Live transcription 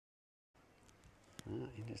Oh,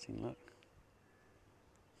 interesting look.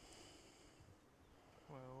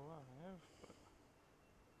 Well, I have, but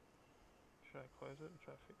should I close it and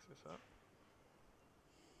try to fix this up?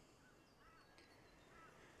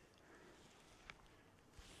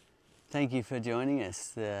 Thank you for joining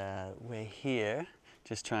us. We're here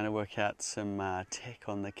just trying to work out some tech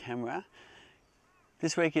on the camera.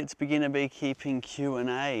 This week it's Beginner Beekeeping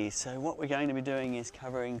Q&A. So what we're going to be doing is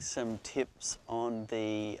covering some tips on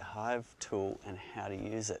the Hive tool and how to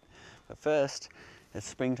use it. But first, it's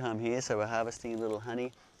springtime here, so we're harvesting a little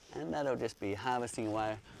honey, and that'll just be harvesting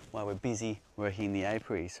away while we're busy working the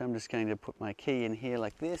apiary. So I'm just going to put my key in here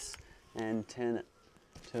like this and turn it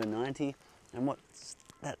to a 90. And what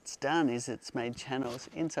that's done is it's made channels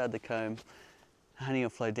inside the comb. Honey will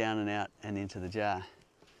flow down and out and into the jar.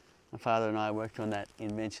 My father and I worked on that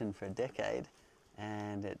invention for a decade,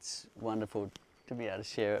 and it's wonderful to be able to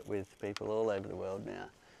share it with people all over the world now.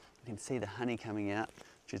 You can see the honey coming out,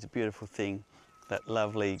 which is a beautiful thing, that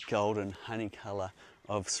lovely golden honey colour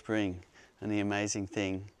of spring. And the amazing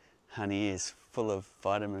thing, honey is full of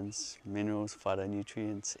vitamins, minerals,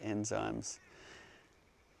 phytonutrients, enzymes,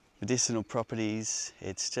 medicinal properties.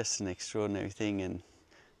 It's just an extraordinary thing, and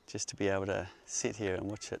just to be able to sit here and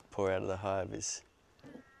watch it pour out of the hive is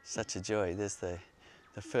such a joy. There's the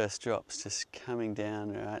first drops just coming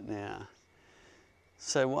down right now.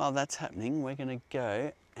 So while that's happening, we're going to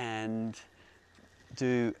go and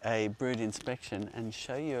do a brood inspection and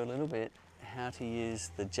show you a little bit how to use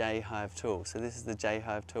the Hive tool. So this is the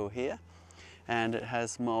Hive tool here, and it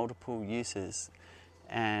has multiple uses.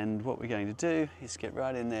 And what we're going to do is get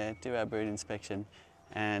right in there, do our brood inspection,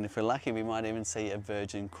 and if we're lucky we might even see a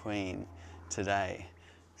virgin queen today.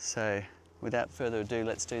 So without further ado,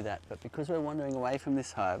 let's do that. But because we're wandering away from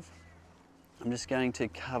this hive, I'm just going to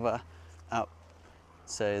cover up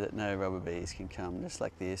so that no rubber bees can come, just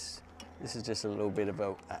like this. This is just a little bit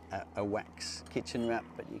of a wax kitchen wrap,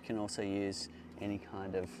 but you can also use any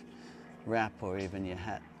kind of wrap or even your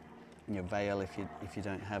hat and your veil if you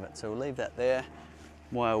don't have it. So we'll leave that there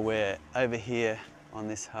while we're over here on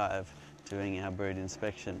this hive doing our brood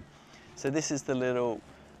inspection. So this is the little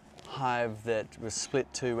hive that was split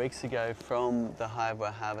 2 weeks ago from the hive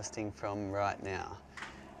we're harvesting from right now.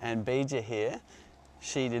 And Bija here,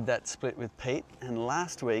 she did that split with Pete, and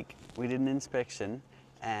last week we did an inspection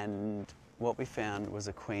and what we found was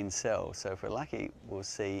a queen cell. So if we're lucky, we'll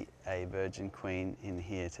see a virgin queen in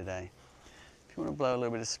here today. If you want to blow a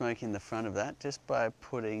little bit of smoke in the front of that, just by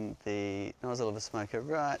putting the nozzle of a smoker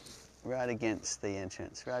right against the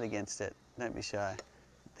entrance, right against it, don't be shy,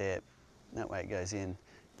 there, that way it goes in.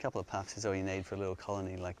 A couple of puffs is all you need for a little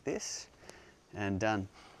colony like this, and done.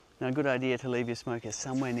 Now, a good idea to leave your smoker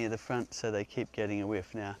somewhere near the front so they keep getting a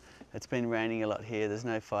whiff. Now, it's been raining a lot here, there's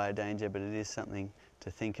no fire danger, but it is something to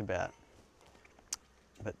think about.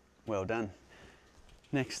 But well done.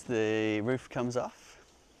 Next, the roof comes off,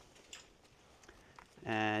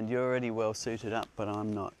 and you're already well suited up, but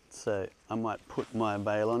I'm not, so I might put my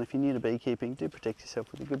veil on. If you're new to beekeeping, do protect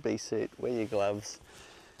yourself with a good bee suit, wear your gloves.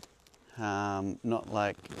 Not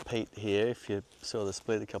like Pete here, if you saw the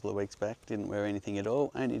split a couple of weeks back, didn't wear anything at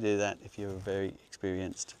all. Only do that if you're a very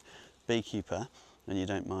experienced beekeeper and you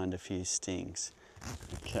don't mind a few stings.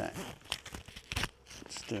 Okay,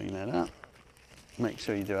 just doing that up. Make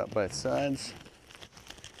sure you do up both sides.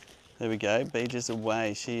 There we go, Bija's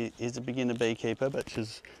away. She is a beginner beekeeper, but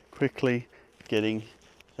she's quickly getting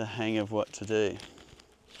the hang of what to do.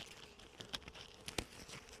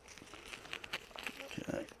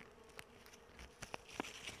 Okay.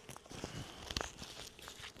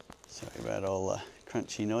 Sorry about all the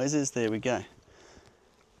crunchy noises, there we go.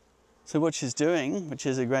 So what she's doing, which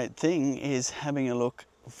is a great thing, is having a look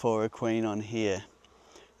for a queen on here.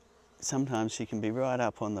 Sometimes she can be right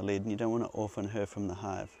up on the lid and you don't want to orphan her from the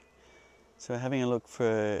hive. So having a look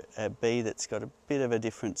for a bee that's got a bit of a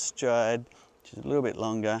different stride, which is a little bit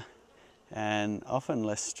longer and often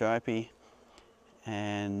less stripy,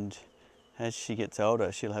 and as she gets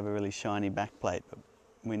older she'll have a really shiny backplate. But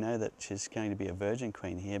we know that she's going to be a virgin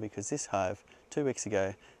queen here because this hive 2 weeks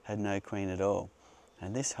ago had no queen at all,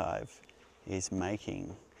 and this hive is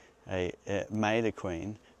making made a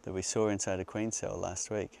queen that we saw inside a queen cell last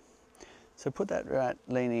week. So put that right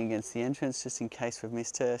leaning against the entrance just in case we've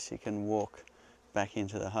missed her. She can walk back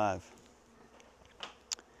into the hive.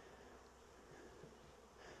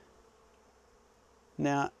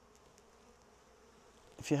 Now,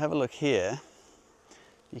 if you have a look here,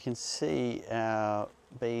 you can see our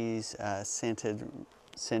bees are centered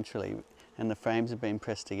centrally and the frames have been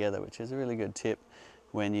pressed together, which is a really good tip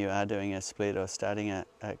when you are doing a split or starting a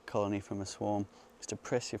colony from a swarm, is to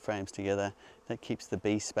press your frames together. That keeps the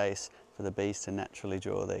bee space for the bees to naturally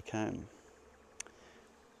draw their comb.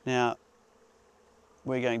 Now,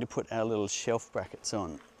 we're going to put our little shelf brackets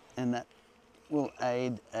on, and that will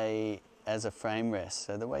aid as a frame rest.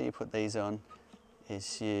 So the way you put these on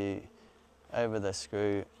is you over the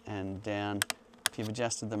screw and down. If you've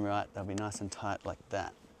adjusted them right, they'll be nice and tight like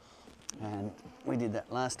that. And we did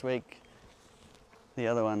that last week. The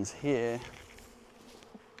other one's here,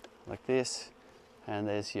 like this, and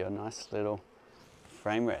there's your nice little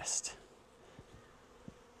frame rest.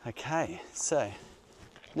 Okay, so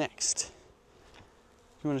next,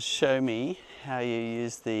 you want to show me how you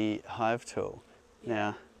use the Hive tool. Yeah,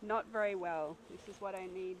 Now, not very well. This is what I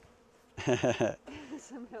need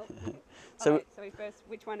some help with. So- Alright, so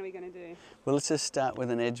which one are we going to do? well, let's just start with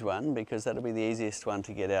an edge one because that'll be the easiest one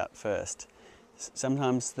to get out first.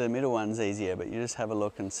 Sometimes the middle one's easier, but you just have a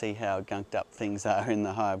look and see how gunked up things are in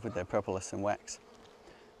the hive with their propolis and wax.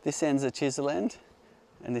 This end's a chisel end,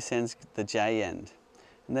 and this end's the J end.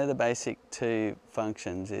 And they're the basic two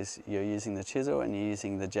functions, is you're using the chisel and you're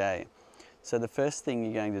using the J. So the first thing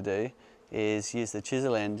you're going to do is use the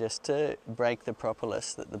chisel end just to break the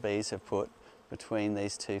propolis that the bees have put between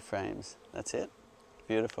these two frames. That's it.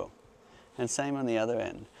 Beautiful. And same on the other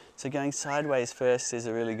end. So going sideways first is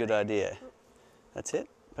a really good idea. That's it.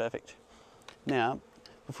 Perfect. Now,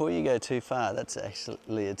 before you go too far, that's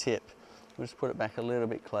actually a tip. We'll just put it back a little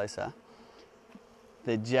bit closer.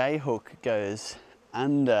 The J hook goes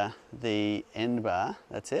under the end bar.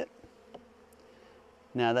 That's it.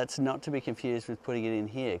 Now that's not to be confused with putting it in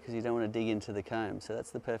here because you don't want to dig into the comb. So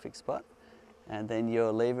that's the perfect spot. And then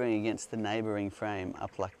you're levering against the neighbouring frame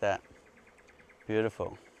up like that.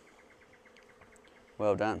 Beautiful.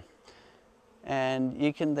 Well done. And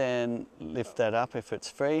you can then lift that up if it's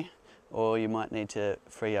free, or you might need to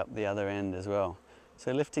free up the other end as well.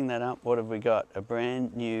 So lifting that up, what have we got? A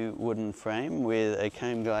brand new wooden frame with a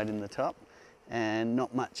comb guide in the top and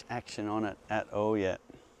not much action on it at all yet.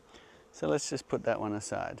 So let's just put that one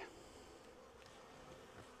aside.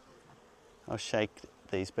 I'll shake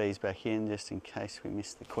these bees back in just in case we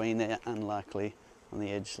miss the queen. They're unlikely on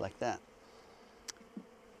the edge like that.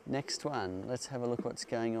 Next one, let's have a look what's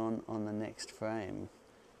going on the next frame.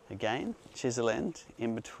 Again, chisel end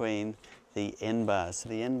in between the end bars. So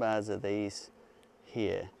the end bars are these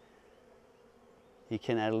here. You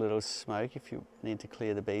can add a little smoke if you need to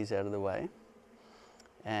clear the bees out of the way.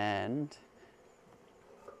 And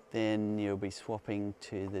then you'll be swapping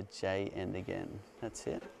to the J end again. That's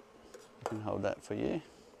it. I can hold that for you.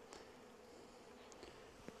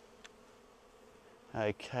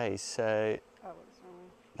 Okay, so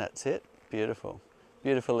that's it. Beautiful.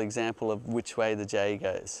 Beautiful example of which way the J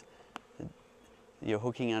goes. You're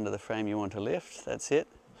hooking under the frame you want to lift. That's it.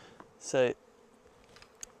 So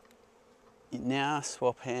now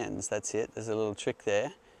swap hands. That's it. There's a little trick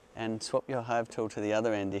there. And swap your hive tool to the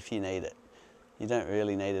other end if you need it. You don't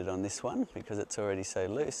really need it on this one because it's already so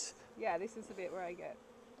loose. Yeah, this is the bit where it gets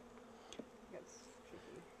tricky.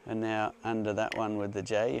 And now under that one with the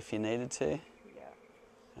J if you needed to. Yeah.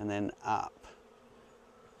 And then up.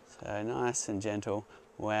 So nice and gentle.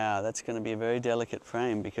 Wow, that's going to be a very delicate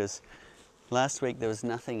frame because last week there was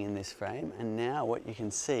nothing in this frame, and now what you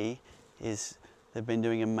can see is they've been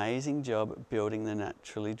doing an amazing job at building the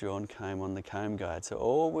naturally drawn comb on the comb guide. So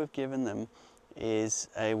all we've given them is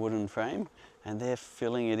a wooden frame and they're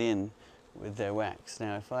filling it in with their wax.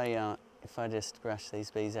 Now if I just brush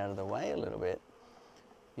these bees out of the way a little bit,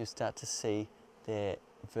 you'll start to see their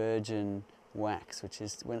virgin wax, which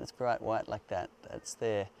is when it's bright white like that, that's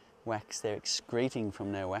their wax they're excreting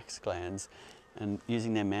from their wax glands, and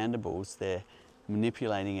using their mandibles they're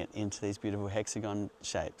manipulating it into these beautiful hexagon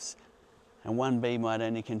shapes. And one bee might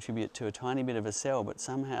only contribute to a tiny bit of a cell, but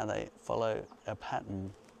somehow they follow a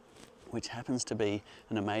pattern which happens to be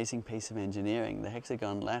an amazing piece of engineering. The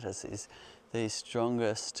hexagon lattice is the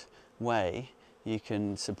strongest way you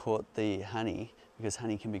can support the honey, because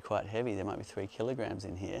honey can be quite heavy. There might be 3 kilograms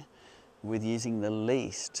in here, with using the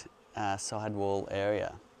least sidewall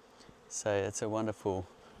area. So it's a wonderful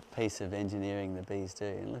piece of engineering the bees do.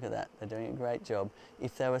 And look at that, they're doing a great job.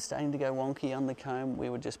 If they were starting to go wonky on the comb, we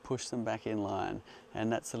would just push them back in line.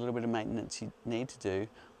 And that's a little bit of maintenance you need to do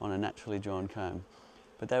on a naturally drawn comb.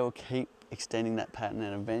 But they will keep extending that pattern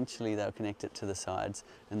and eventually they'll connect it to the sides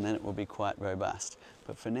and then it will be quite robust.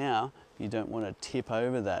 But for now, you don't want to tip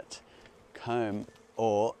over that comb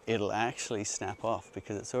or it'll actually snap off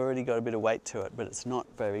because it's already got a bit of weight to it, but it's not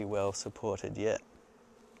very well supported yet.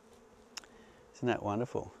 Isn't that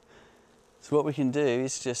wonderful? So what we can do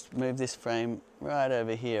is just move this frame right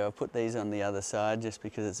over here. I'll put these on the other side just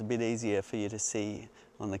because it's a bit easier for you to see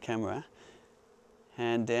on the camera.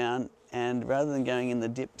 hand down, and rather than going in the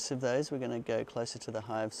dips of those, we're going to go closer to the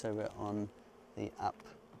hive so we're on the up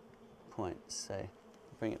points. So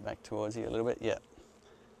bring it back towards you a little bit. Yeah,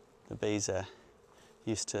 the bees are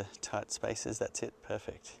used to tight spaces. That's it,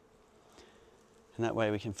 perfect. And that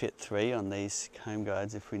way we can fit 3 on these comb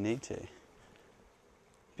guides if we need to.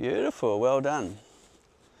 Beautiful, well done.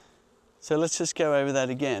 So let's just go over that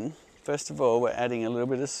again. First of all, we're adding a little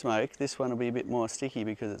bit of smoke. This one will be a bit more sticky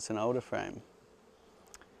because it's an older frame.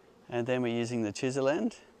 And then we're using the chisel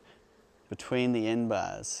end between the end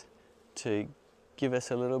bars to give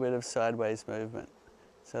us a little bit of sideways movement.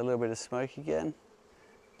 So a little bit of smoke again,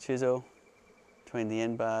 chisel between the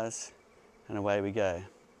end bars, and away we go.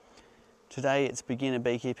 Today it's beginner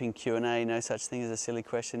beekeeping Q&A, no such thing as a silly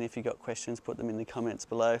question. If you've got questions, put them in the comments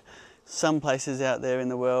below. Some places out there in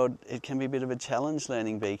the world, it can be a bit of a challenge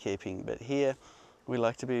learning beekeeping, but here we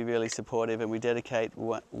like to be really supportive, and we dedicate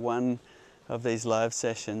one of these live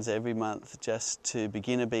sessions every month just to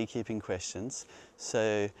beginner beekeeping questions,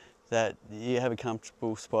 so that you have a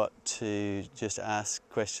comfortable spot to just ask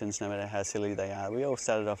questions no matter how silly they are. We all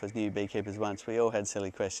started off as new beekeepers once. We all had silly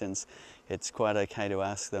questions. It's quite okay to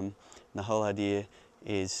ask them. And the whole idea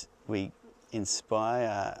is we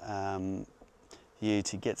inspire you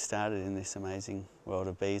to get started in this amazing world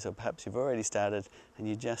of bees, or perhaps you've already started and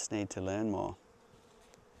you just need to learn more.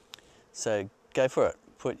 So go for it.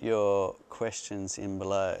 Put your questions in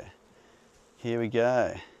below. Here we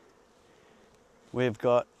go. We've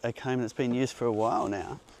got a comb that's been used for a while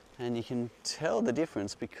now, and you can tell the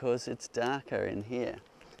difference because it's darker in here.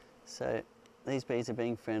 So these bees are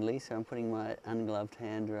being friendly, so I'm putting my ungloved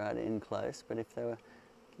hand right in close, but if they were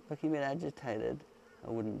looking a bit agitated,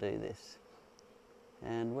 I wouldn't do this.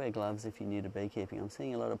 And wear gloves if you're new to beekeeping. I'm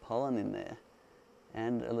seeing a lot of pollen in there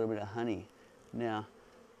and a little bit of honey. Now,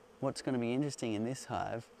 what's going to be interesting in this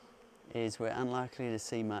hive is we're unlikely to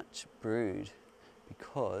see much brood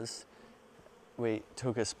because we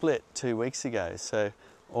took a split 2 weeks ago. So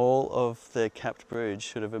all of the capped brood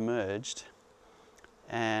should have emerged,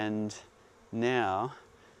 and now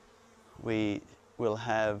we will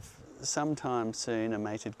have sometime soon a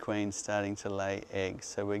mated queen starting to lay eggs.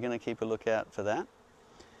 So we're going to keep a lookout for that.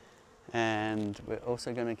 And we're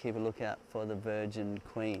also going to keep a lookout for the virgin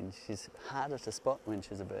queen. She's harder to spot when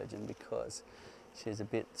she's a virgin because she's a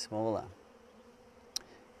bit smaller.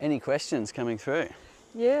 Any questions coming through?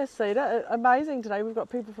 Yeah, Cedar, amazing today. We've got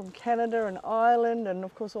people from Canada and Ireland, and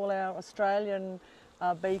of course all our Australian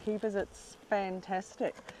beekeepers. It's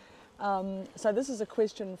fantastic. So this is a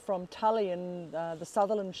question from Tully in the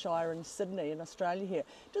Sutherland Shire in Sydney in Australia here.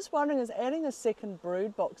 Just wondering, is adding a second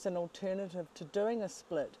brood box an alternative to doing a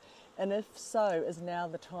split? And if so, is now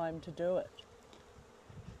the time to do it?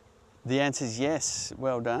 The answer is yes.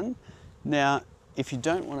 Well done. Now, if you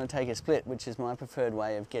don't want to take a split, which is my preferred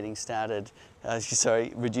way of getting started,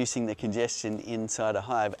 reducing the congestion inside a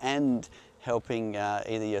hive and helping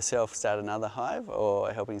either yourself start another hive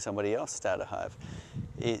or helping somebody else start a hive,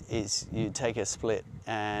 is you take a split.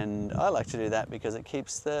 And I like to do that because it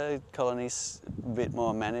keeps the colonies a bit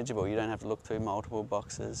more manageable. You don't have to look through multiple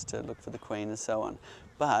boxes to look for the queen and so on.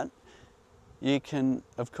 But you can,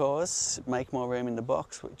 of course, make more room in the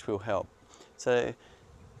box, which will help. So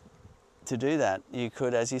to do that, you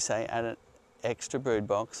could, as you say, add an extra brood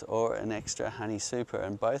box or an extra honey super,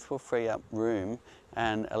 and both will free up room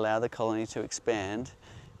and allow the colony to expand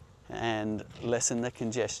and lessen the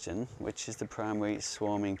congestion, which is the primary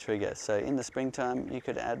swarming trigger. So in the springtime, you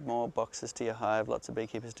could add more boxes to your hive. Lots of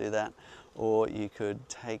beekeepers do that. Or you could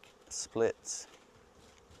take splits,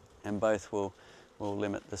 and both will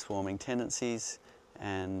limit the swarming tendencies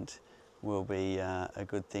and will be a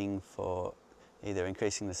good thing for either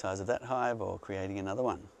increasing the size of that hive or creating another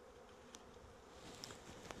one.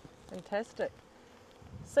 Fantastic.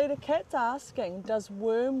 Cedar, Kat's asking, does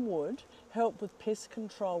wormwood help with pest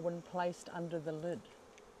control when placed under the lid?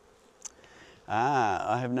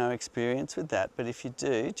 I have no experience with that, but if you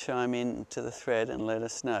do, chime in to the thread and let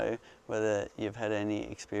us know whether you've had any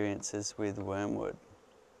experiences with wormwood.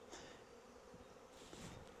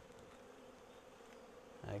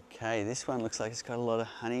 Okay, this one looks like it's got a lot of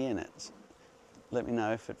honey in it. Let me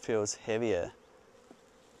know if it feels heavier,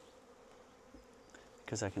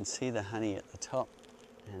 because I can see the honey at the top,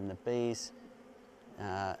 and the bees,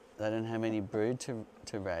 they don't have any brood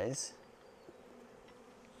to raise,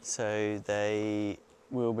 so they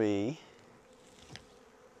will be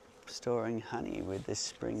storing honey with this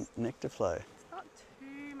spring nectar flow. It's not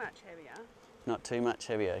too much heavier. Not too much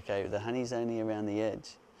heavier, okay. The honey's only around the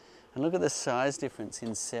edge. And look at the size difference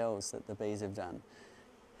in cells that the bees have done.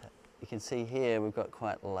 You can see here we've got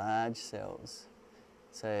quite large cells.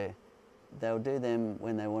 So they'll do them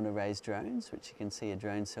when they want to raise drones, which you can see a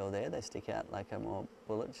drone cell there. They stick out like a more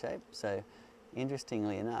bullet shape. So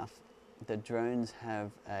interestingly enough, the drones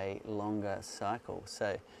have a longer cycle.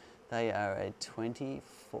 So they are a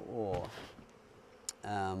 24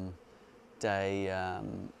 day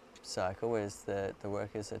cycle, whereas the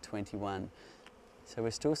workers are 21. So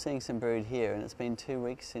we're still seeing some brood here, and it's been 2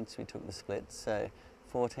 weeks since we took the splits, so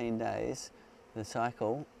 14 days. The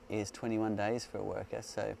cycle is 21 days for a worker,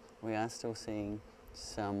 so we are still seeing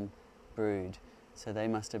some brood. So they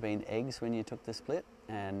must have been eggs when you took the split,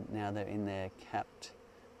 and now they're in their capped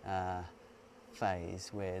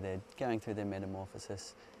phase where they're going through their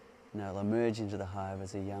metamorphosis. And they'll emerge into the hive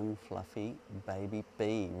as a young, fluffy baby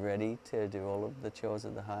bee, ready to do all of the chores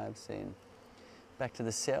of the hive soon. Back to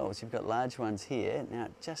the cells, you've got large ones here. Now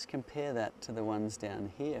just compare that to the ones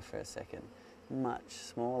down here for a second. Much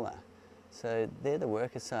smaller. So they're the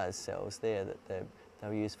worker size cells there that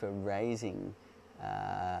they'll use for raising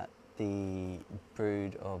the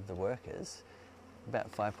brood of the workers, about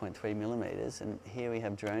 5.3 millimetres, and here we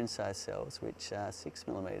have drone size cells which are 6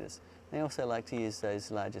 millimetres. They also like to use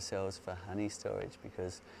those larger cells for honey storage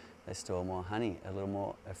because they store more honey, a little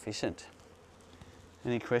more efficient.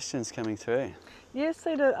 Any questions coming through? Yes,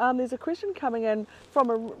 Cedar, there's a question coming in from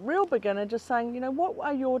a real beginner just saying, you know, what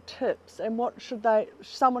are your tips and what should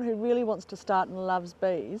someone who really wants to start and loves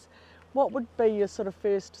bees, what would be your sort of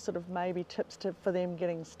first sort of maybe tips for them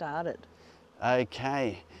getting started?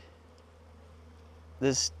 Okay.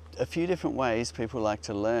 There's a few different ways people like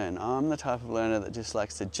to learn. I'm the type of learner that just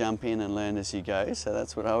likes to jump in and learn as you go, so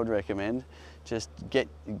that's what I would recommend. Just get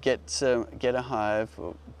a hive,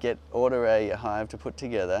 or order a hive to put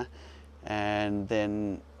together, and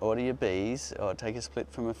then order your bees or take a split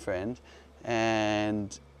from a friend.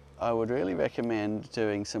 And I would really recommend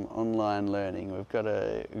doing some online learning. We've got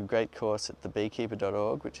a great course at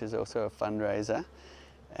thebeekeeper.org, which is also a fundraiser,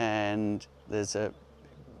 and there's a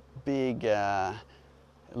big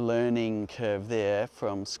learning curve there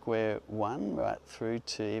from square one right through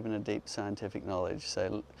to even a deep scientific knowledge.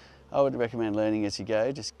 So I would recommend learning as you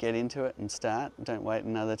go. Just get into it and start. Don't wait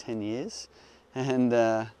another 10 years, and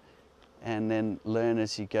then learn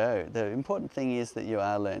as you go. The important thing is that you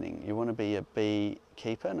are learning. You want to be a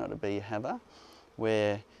beekeeper, not a bee haver,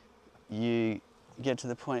 where you get to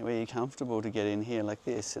the point where you're comfortable to get in here like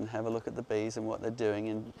this and have a look at the bees and what they're doing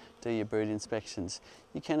and do your brood inspections.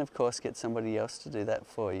 You can of course get somebody else to do that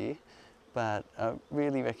for you, but I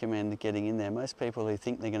really recommend getting in there. Most people who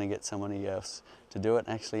think they're going to get somebody else to do it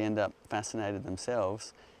actually end up fascinated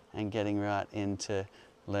themselves and getting right into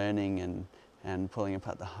learning and pulling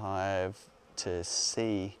apart the hive to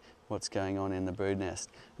see what's going on in the brood nest.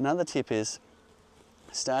 Another tip is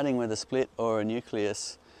starting with a split or a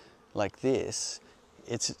nucleus like this.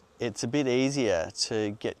 It's a bit easier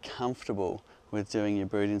to get comfortable with doing your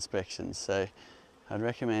brood inspections. So I'd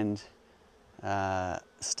recommend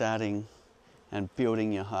starting and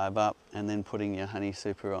building your hive up and then putting your honey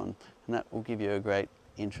super on. And that will give you a great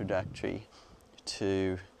introductory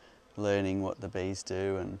to learning what the bees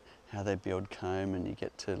do and how they build comb, and you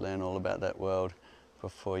get to learn all about that world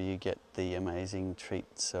before you get the amazing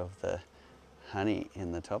treats of the honey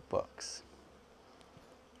in the top box.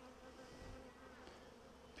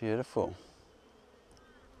 Beautiful.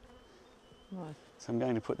 Nice. So I'm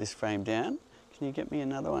going to put this frame down. Can you get me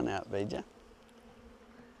another one out, Bija?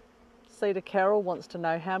 Cedar, Carol wants to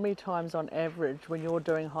know how many times on average when you're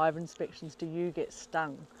doing hive inspections do you get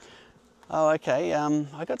stung? Oh, okay.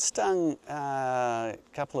 I got stung a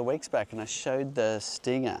couple of weeks back, and I showed the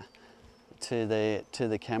stinger to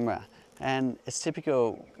the camera. And it's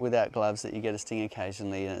typical without gloves that you get a sting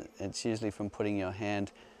occasionally. It's usually from putting your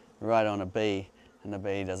hand right on a bee, and the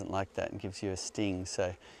bee doesn't like that and gives you a sting.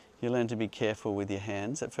 So you learn to be careful with your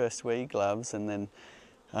hands. At first wear your gloves, and then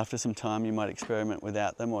after some time you might experiment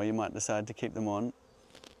without them, or you might decide to keep them on.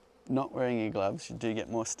 Not wearing your gloves, you do get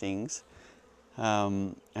more stings.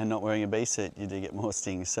 And not wearing a bee suit, you do get more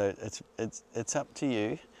stings. So it's up to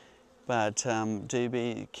you, but do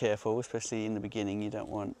be careful, especially in the beginning. You don't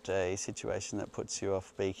want a situation that puts you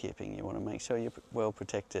off beekeeping. You want to make sure you're well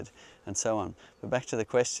protected and so on. But back to the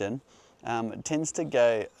question, it tends to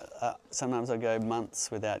go, sometimes I go months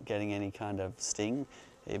without getting any kind of sting,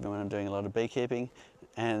 even when I'm doing a lot of beekeeping,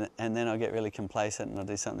 and then I'll get really complacent and I'll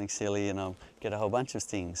do something silly and I'll get a whole bunch of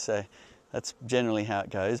stings. So that's generally how it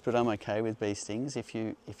goes, but I'm okay with bee stings. If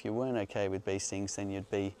you weren't okay with bee stings, then you'd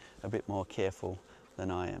be a bit more careful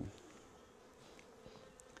than I am.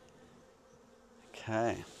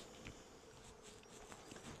 Okay.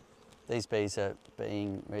 These bees are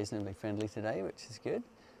being reasonably friendly today, which is good.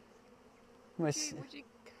 Would you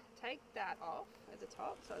take that off? the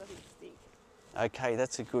top so it doesn't stink? Okay,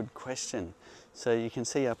 that's a good question. So you can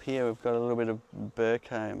see up here we've got a little bit of burr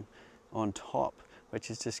comb on top, which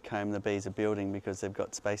is just comb the bees are building because they've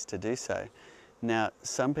got space to do so. Now,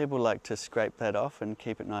 some people like to scrape that off and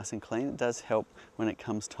keep it nice and clean. It does help when it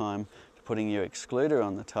comes time to putting your excluder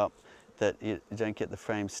on the top that you don't get the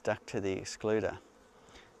frame stuck to the excluder.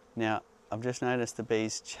 Now, I've just noticed the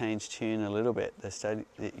bees change tune a little bit.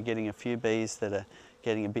 You're getting a few bees that are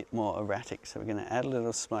getting a bit more erratic. So we're going to add a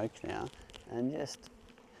little smoke now and just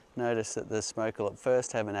notice that the smoke will at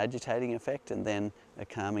first have an agitating effect and then a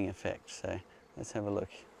calming effect. So let's have a look.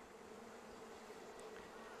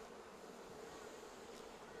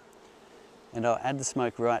 And I'll add the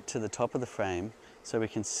smoke right to the top of the frame so we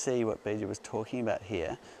can see what Beeja was talking about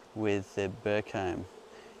here with the burr comb.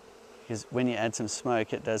 Because when you add some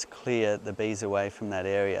smoke, it does clear the bees away from that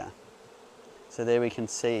area. So there we can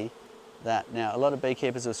see that. Now, a lot of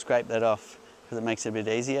beekeepers will scrape that off because it makes it a bit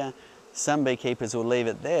easier. Some beekeepers will leave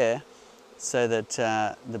it there so that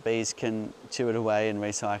the bees can chew it away and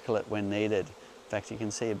recycle it when needed. In fact, you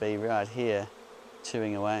can see a bee right here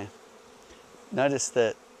chewing away. Notice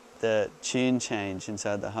that the tune change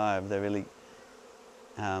inside the hive. They're really,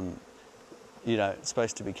 you know, it's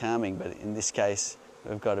supposed to be calming, but in this case,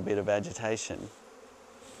 we've got a bit of agitation.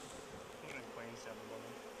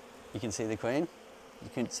 You can see the queen? You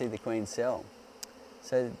can see the queen cell.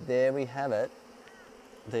 So there we have it,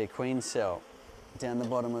 the queen cell down the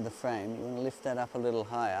bottom of the frame. You want to lift that up a little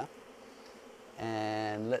higher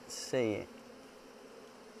and let's see.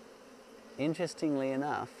 Interestingly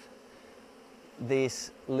enough, this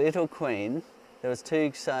little queen, there was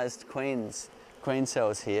two sized queen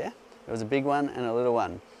cells here. There was a big one and a little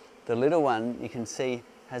one. The little one, you can see,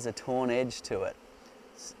 has a torn edge to it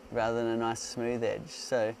rather than a nice smooth edge.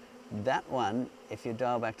 So that one, if you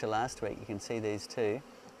dial back to last week, you can see these two.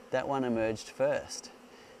 That one emerged first.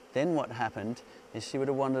 Then what happened is she would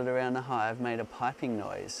have wandered around the hive, made a piping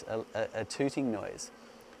noise, a tooting noise.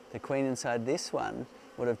 The queen inside this one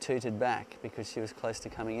would have tooted back because she was close to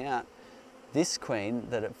coming out. This queen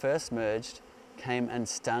that at first merged came and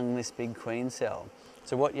stung this big queen cell.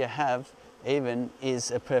 So what you have even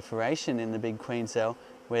is a perforation in the big queen cell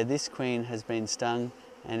where this queen has been stung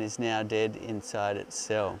and is now dead inside its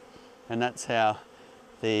cell. And that's how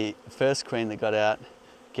the first queen that got out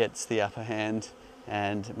gets the upper hand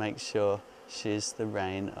and makes sure she's the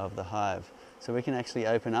reign of the hive. So we can actually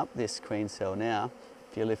open up this queen cell now.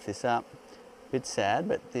 If you lift this up, a bit sad,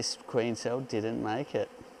 but this queen cell didn't make it.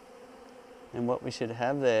 And what we should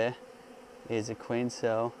have there is a queen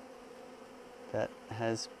cell that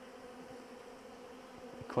has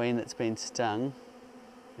a queen that's been stung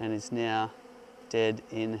and is now dead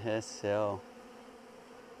in her cell.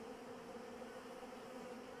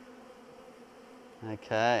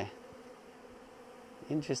 Okay,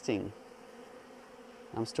 interesting.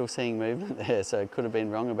 I'm still seeing movement there, so I could have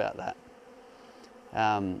been wrong about that.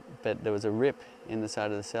 But there was a rip in the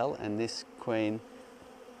side of the cell and this queen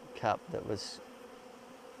cup that was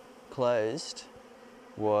closed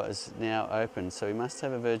was now open. So we must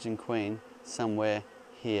have a virgin queen somewhere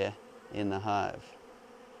here in the hive.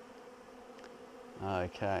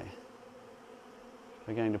 Okay,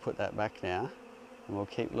 we're going to put that back now and we'll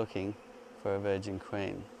keep looking for a virgin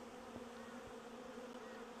queen.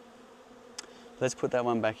 Let's put that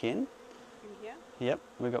one back in. In here? Yep,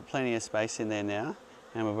 we've got plenty of space in there now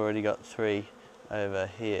and we've already got 3 over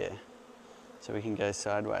here. So we can go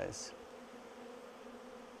sideways.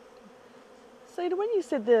 Cedar, when you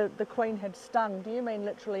said the queen had stung, do you mean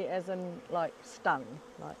literally as in like stung?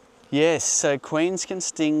 Like? Yes, so queens can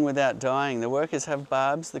sting without dying. The workers have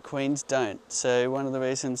barbs, the queens don't. So one of the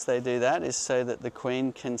reasons they do that is so that the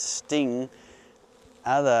queen can sting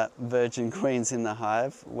other virgin queens in the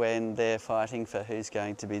hive when they're fighting for who's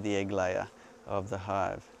going to be the egg layer of the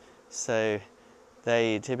hive. So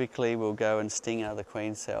they typically will go and sting other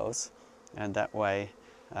queen cells, and that way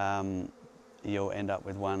you'll end up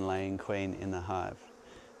with one laying queen in the hive.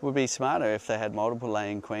 It would be smarter if they had multiple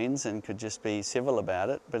laying queens and could just be civil about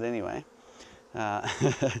it, but anyway,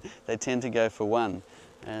 they tend to go for one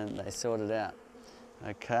and they sort it out.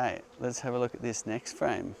 Okay, let's have a look at this next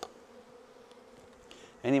frame.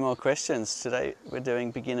 Any more questions? Today we're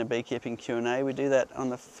doing beginner beekeeping Q&A. We do that on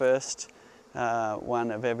the first one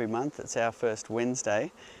of every month. It's our first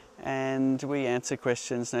Wednesday. And we answer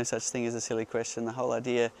questions, no such thing as a silly question. The whole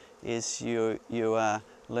idea is you are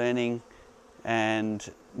learning and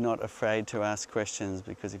not afraid to ask questions,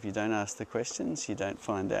 because if you don't ask the questions, you don't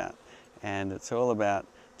find out. And it's all about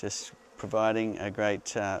just providing a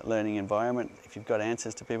great learning environment. If you've got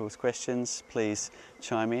answers to people's questions, please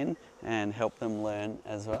chime in and help them learn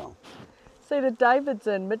as well. Cedar, David's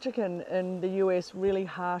in Michigan in the US, really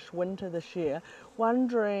harsh winter this year,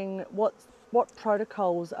 wondering what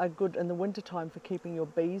protocols are good in the wintertime for keeping your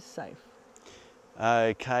bees safe.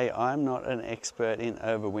 Okay, I'm not an expert in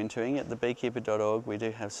overwintering. At thebeekeeper.org we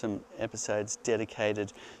do have some episodes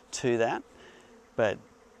dedicated to that, but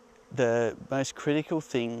the most critical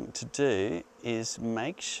thing to do is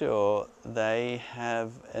make sure they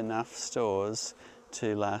have enough stores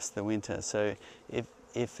to last the winter. So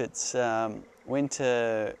if it's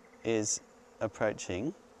winter is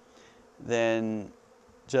approaching, then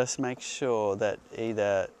just make sure that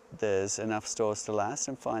either there's enough stores to last,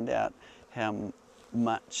 and find out how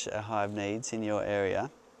much a hive needs in your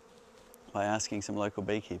area by asking some local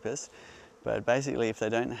beekeepers. But basically, if they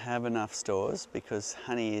don't have enough stores, because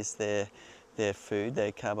honey is their food,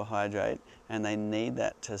 their carbohydrate, and they need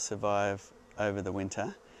that to survive over the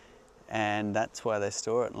winter, and that's why they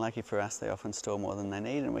store it. And lucky for us, they often store more than they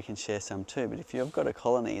need, and we can share some too. But if you've got a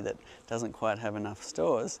colony that doesn't quite have enough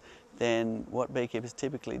stores, then what beekeepers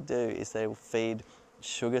typically do is they will feed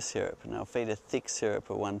sugar syrup, and they'll feed a thick syrup,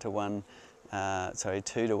 a 2 to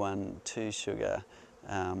 1, 2 sugar,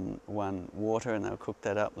 1 water, and they'll cook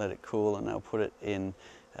that up, let it cool, and they'll put it in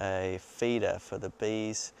a feeder for the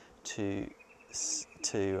bees to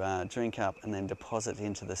drink up and then deposit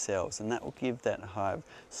into the cells, and that will give that hive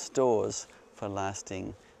stores for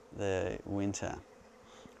lasting the winter.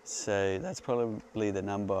 So that's probably the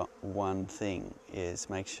number one thing, is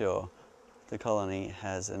make sure the colony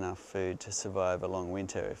has enough food to survive a long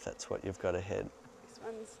winter, if that's what you've got ahead. This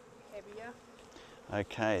one's heavier.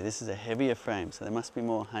 Okay, this is a heavier frame, so there must be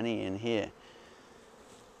more honey in here.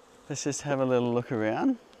 Let's just have a little look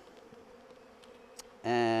around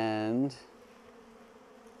and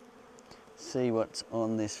see what's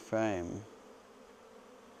on this frame.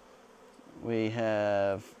 We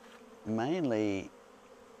have mainly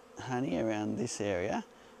honey around this area.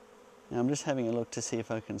 Now I'm just having a look to see if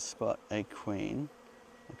I can spot a queen.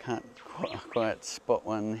 I can't quite spot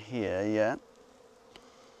one here yet.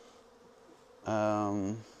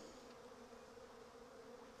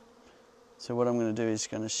 So what I'm going to do is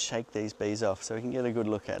going to shake these bees off so we can get a good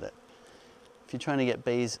look at it. If you're trying to get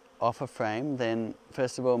bees off a frame, then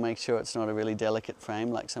first of all make sure it's not a really delicate frame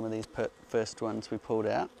like some of these first ones we pulled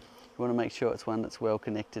out. You want to make sure it's one that's well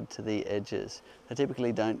connected to the edges. They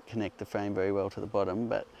typically don't connect the frame very well to the bottom,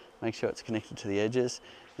 but make sure it's connected to the edges,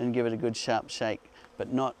 and give it a good sharp shake,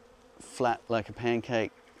 but not flat like a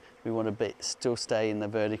pancake. We want to still stay in the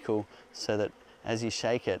vertical, so that as you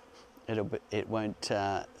shake it, it won't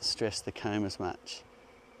stress the comb as much.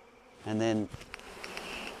 And then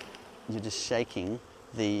you're just shaking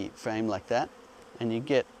the frame like that, and you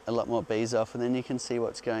get a lot more bees off, and then you can see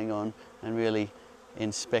what's going on and really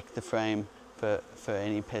inspect the frame for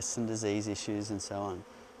any pests and disease issues and so on.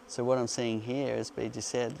 So what I'm seeing here, as Bee just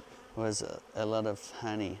said, was a lot of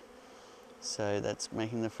honey. So that's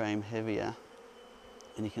making the frame heavier.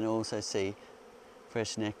 And you can also see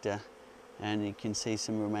fresh nectar, and you can see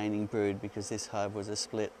some remaining brood, because this hive was a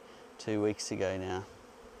split 2 weeks ago now.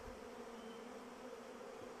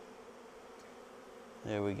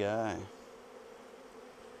 There we go.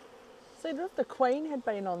 Cedar, if the queen had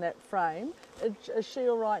been on that frame, is she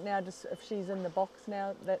all right now? Just if she's in the box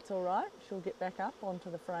now, that's all right? She'll get back up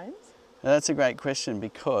onto the frames? Now that's a great question,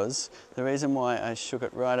 because the reason why I shook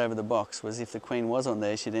it right over the box was if the queen was on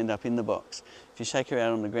there, she'd end up in the box. If you shake her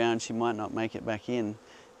out on the ground, she might not make it back in,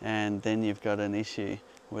 and then you've got an issue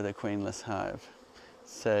with a queenless hive.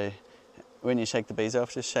 So when you shake the bees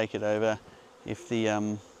off, just shake it over. If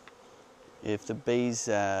the bees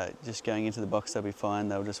are just going into the box, they'll be fine.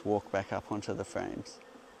 They'll just walk back up onto the frames.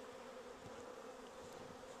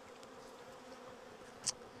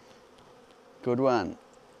 Good one.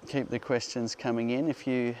 Keep the questions coming in. If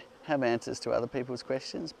you have answers to other people's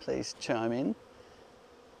questions, please chime in.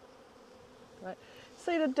 Right.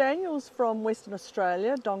 Cedar, Daniel's from Western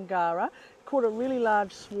Australia, Dongara, caught a really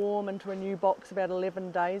large swarm into a new box about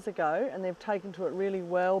 11 days ago, and they've taken to it really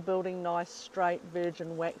well, building nice straight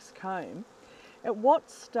virgin wax comb. At what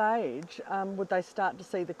stage would they start to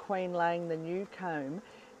see the queen laying the new comb?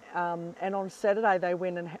 And on Saturday they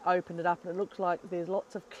went and opened it up, and it looks like there's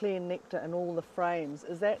lots of clear nectar in all the frames.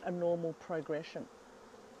 Is that a normal progression?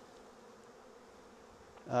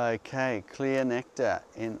 Okay, clear nectar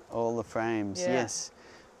in all the frames. Yeah. Yes,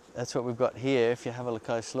 that's what we've got here. If you have a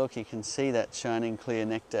close look, you can see that shining clear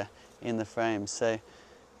nectar in the frames. So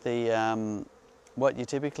what you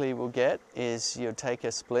typically will get is you'll take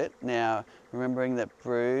a split. Now, remembering that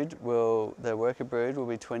the worker brood will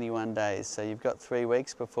be 21 days. So you've got 3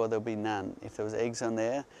 weeks before there'll be none. If there was eggs on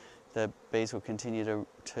there, the bees will continue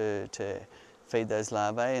to feed those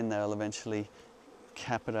larvae, and they'll eventually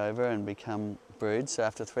cap it over and become brood. So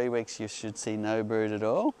after 3 weeks you should see no brood at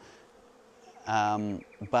all.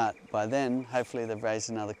 But by then, hopefully they've raised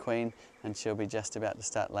another queen and she'll be just about to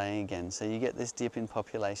start laying again. So you get this dip in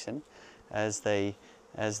population as they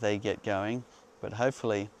get going, but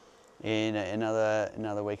hopefully in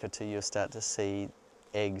another week or two you'll start to see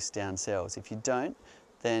eggs down cells. If you don't,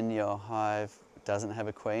 then your hive doesn't have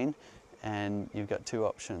a queen, and you've got two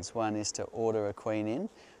options. One is to order a queen in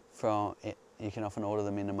from, you can often order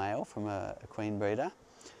them in a male from a queen breeder,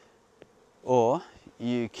 or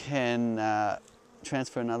you can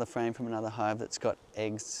transfer another frame from another hive that's got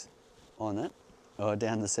eggs on it, or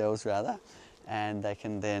down the cells rather, and they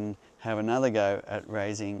can then have another go at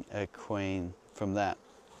raising a queen from that.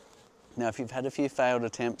 Now if you've had a few failed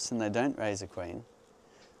attempts and they don't raise a queen,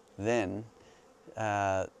 then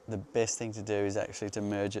the best thing to do is actually to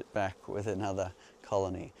merge it back with another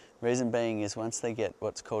colony. Reason being is once they get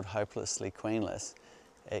what's called hopelessly queenless,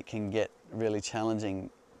 it can get really challenging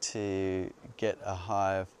to get a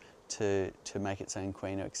hive to make its own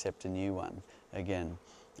queen or accept a new one again.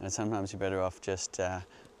 And sometimes you're better off just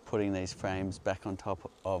putting these frames back on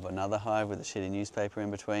top of another hive with a sheet of newspaper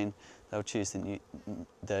in between. They'll choose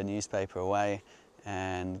the newspaper away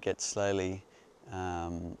and get slowly,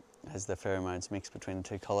 as the pheromones mix between the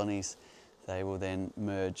two colonies, they will then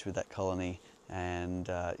merge with that colony, and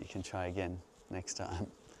you can try again next time.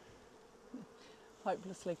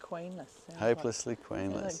 Hopelessly queenless. Hopelessly Sounds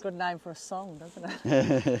queenless. like a good name for a song, doesn't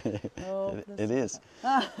it? It is.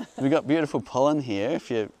 We've got beautiful pollen here.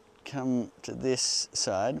 If you come to this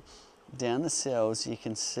side, down the cells you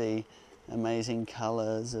can see amazing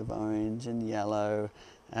colours of orange and yellow,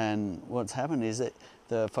 and what's happened is that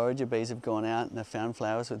the forager bees have gone out and they've found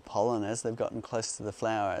flowers with pollen. As they've gotten close to the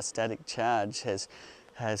flower, a static charge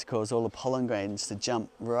has caused all the pollen grains to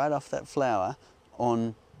jump right off that flower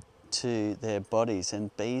on to their bodies,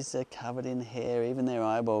 and bees are covered in hair, even their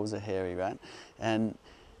eyeballs are hairy, right? And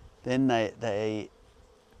then they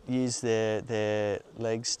use their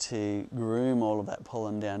legs to groom all of that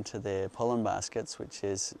pollen down to their pollen baskets, which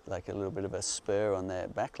is like a little bit of a spur on their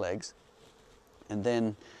back legs, and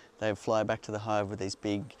then they fly back to the hive with these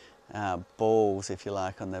big balls, if you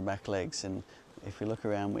like, on their back legs. And if we look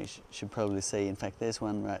around, we should probably see, in fact there's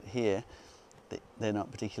one right here. They're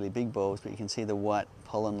not particularly big balls, but you can see the white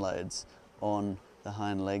pollen loads on the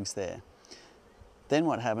hind legs there. Then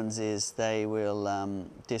what happens is they will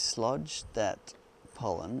dislodge that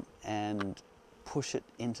pollen and push it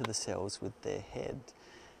into the cells with their head.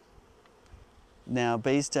 Now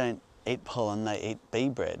bees don't eat pollen, they eat bee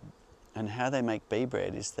bread. And how they make bee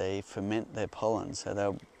bread is they ferment their pollen. So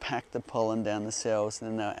they'll pack the pollen down the cells,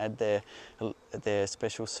 and then they'll add their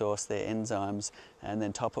special sauce, their enzymes, and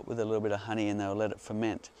then top it with a little bit of honey, and they'll let it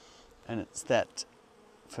ferment. And it's that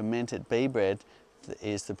fermented bee bread that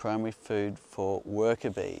is the primary food for worker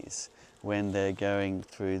bees when they're going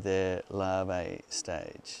through their larvae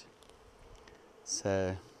stage.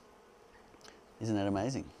 So, isn't that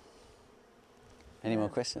amazing? Any more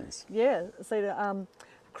questions? Yeah, Cedar.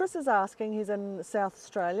 Chris is asking, he's in South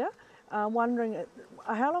Australia, wondering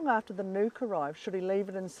how long after the nuke arrives should he leave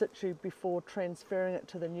it in situ before transferring it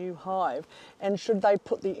to the new hive, and should they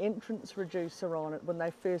put the entrance reducer on it when they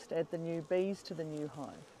first add the new bees to the new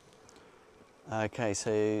hive? Okay,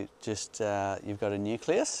 so just you've got a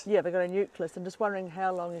nucleus? Yeah, they've got a nucleus. I'm just wondering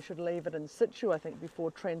how long you should leave it in situ, I think, before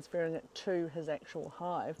transferring it to his actual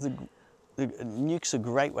hive. The nuke's a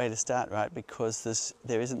great way to start, right? Because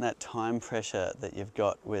there isn't that time pressure that you've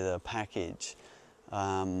got with a package.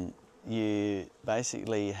 You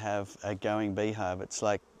basically have a going beehive. It's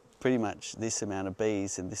like pretty much this amount of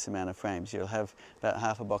bees and this amount of frames. You'll have about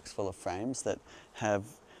half a box full of frames that have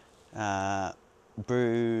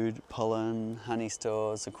brood, pollen, honey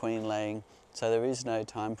stores, a queen laying. So there is no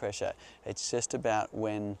time pressure. It's just about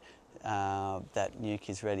when that nuke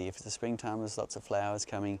is ready. If it's the springtime, there's lots of flowers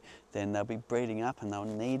coming, then they'll be breeding up and they'll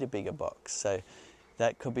need a bigger box. So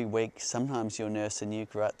that could be weeks. Sometimes you'll nurse a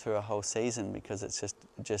nuke right through a whole season because it's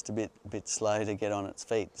just a bit slow to get on its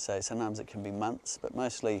feet. So sometimes it can be months, but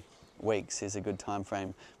mostly weeks is a good time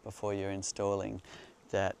frame before you're installing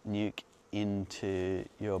that nuke into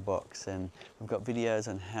your box. And we've got videos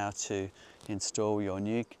on how to install your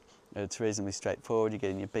nuke. It's reasonably straightforward. You get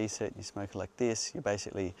in your bee set, you smoke it like this. You're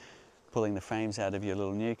basically pulling the frames out of your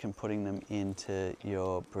little nuke and putting them into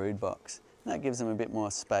your brood box. And that gives them a bit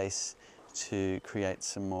more space to create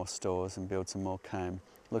some more stores and build some more comb.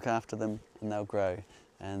 Look after them and they'll grow,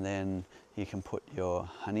 and then you can put your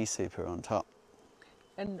honey super on top.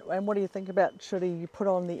 And what do you think about, should he put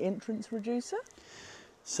on the entrance reducer?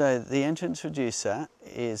 So the entrance reducer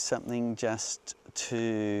is something just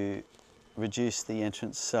to reduce the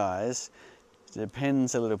entrance size. It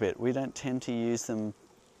depends a little bit. We don't tend to use them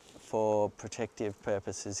for protective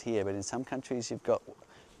purposes here, but in some countries you've got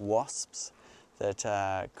wasps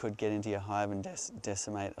that could get into your hive and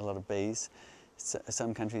decimate a lot of bees.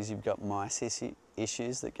 Some countries you've got mice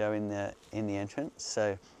issues that go in the entrance.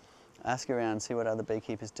 So ask around, see what other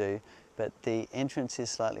beekeepers do. But the entrance is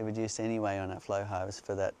slightly reduced anyway on our flow hives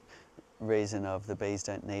for that reason of the bees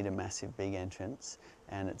don't need a massive big entrance,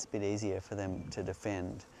 and it's a bit easier for them to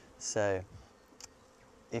defend. So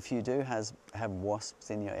if you do have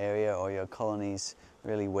wasps in your area, or your colony's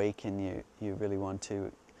really weak and you really want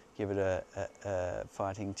to give it a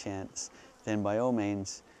fighting chance, then by all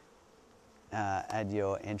means add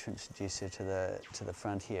your entrance reducer to the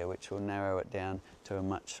front here, which will narrow it down to a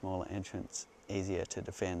much smaller entrance, easier to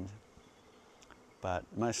defend. But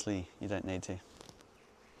mostly you don't need to.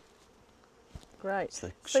 Great. It's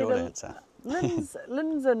the short Cedar, answer.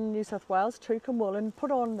 Lynn's in New South Wales, Tookamwool, and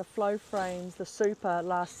put on the flow frames, the super,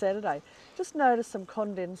 last Saturday. Just noticed some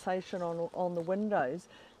condensation on the windows.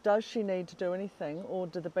 Does she need to do anything, or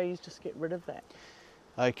do the bees just get rid of that?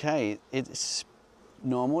 Okay, it's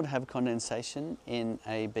normal to have condensation in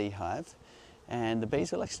a beehive, and the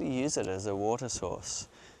bees will actually use it as a water source.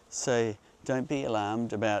 So don't be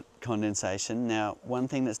alarmed about condensation. Now, one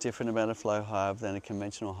thing that's different about a flow hive than a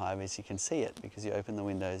conventional hive is you can see it, because you open the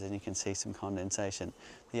windows and you can see some condensation.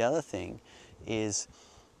 The other thing is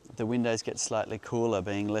the windows get slightly cooler,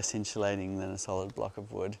 being less insulating than a solid block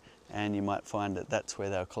of wood, and you might find that that's where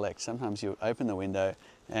they'll collect. Sometimes you open the window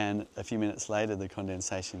and a few minutes later the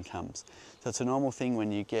condensation comes. So it's a normal thing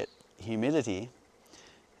when you get humidity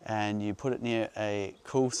and you put it near a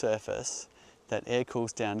cool surface, that air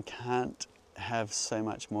cools down, can't have so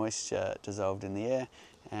much moisture dissolved in the air,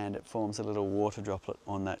 and it forms a little water droplet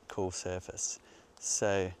on that cool surface.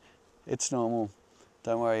 So it's normal,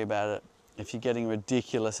 don't worry about it. If you're getting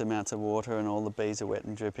ridiculous amounts of water and all the bees are wet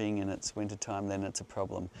and dripping and it's winter time, then it's a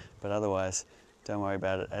problem. But otherwise, don't worry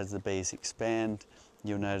about it. As the bees expand,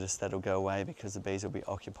 you'll notice that'll go away, because the bees will be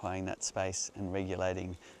occupying that space and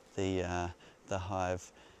regulating the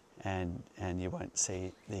hive, and you won't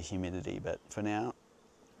see the humidity. But for now,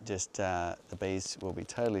 just the bees will be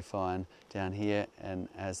totally fine down here, and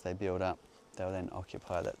as they build up, they'll then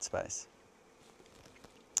occupy that space.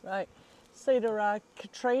 Right. Cedar,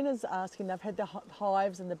 Katrina's asking, they've had the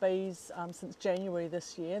hives and the bees since January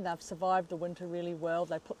this year, and they've survived the winter really well.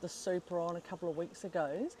 They put the super on a couple of weeks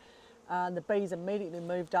ago, and the bees immediately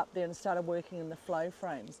moved up there and started working in the flow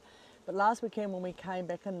frames. But last weekend when we came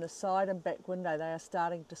back in, the side and back window, they are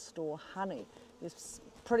starting to store honey. They're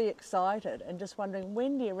pretty excited, and just wondering,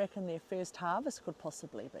 when do you reckon their first harvest could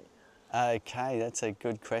possibly be? Okay, that's a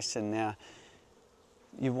good question. Now,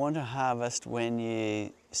 you want to harvest when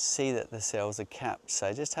you see that the cells are capped.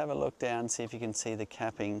 So just have a look down, see if you can see the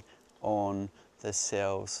capping on the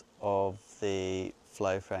cells of the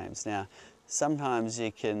flow frames. Now, sometimes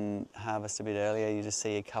you can harvest a bit earlier. You just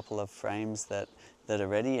see a couple of frames that are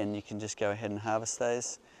ready, and you can just go ahead and harvest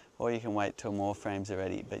those, or you can wait till more frames are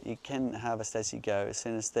ready. But you can harvest as you go. As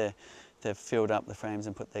soon as they've filled up the frames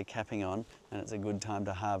and put their capping on, and it's a good time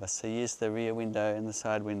to harvest. So use the rear window and the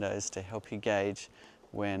side windows to help you gauge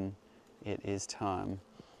when it is time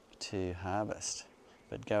to harvest.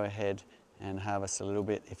 But go ahead and harvest a little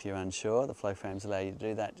bit if you're unsure. The flow frames allow you to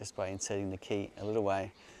do that just by inserting the key a little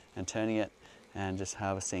way and turning it, and just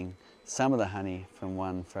harvesting some of the honey from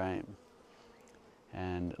one frame.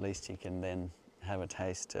 And at least you can then have a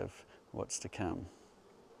taste of what's to come.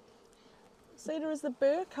 Cedar, is the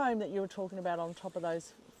burr comb that you were talking about on top of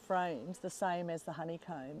those frames the same as the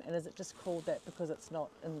honeycomb, and is it just called that because it's not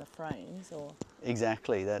in the frames, or?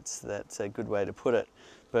 Exactly, that's a good way to put it.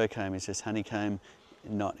 Burr comb is just honeycomb,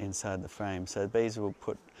 not inside the frame. So bees will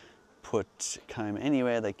put comb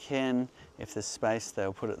anywhere they can. If there's space,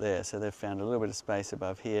 they'll put it there. So they've found a little bit of space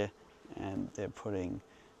above here, and they're putting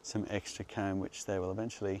some extra comb, which they will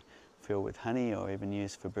eventually fill with honey or even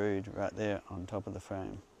use for brood, right there on top of the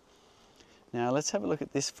frame. Now let's have a look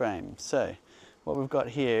at this frame. So what we've got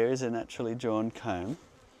here is a naturally drawn comb,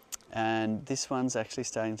 and this one's actually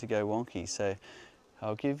starting to go wonky. So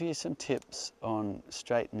I'll give you some tips on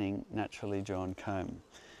straightening naturally drawn comb.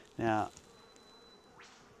 Now,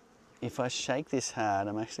 if I shake this hard,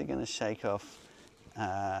 I'm actually going to shake off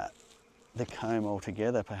the comb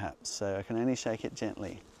altogether perhaps. So I can only shake it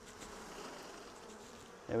gently.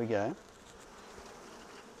 There we go.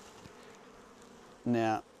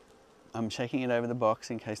 Now, I'm shaking it over the box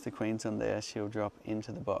in case the queen's on there, she'll drop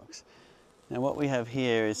into the box. Now what we have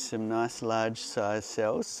here is some nice large size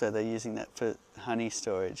cells, so they're using that for honey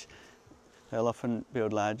storage. They'll often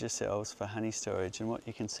build larger cells for honey storage, and what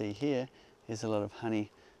you can see here is a lot of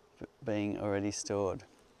honey being already stored.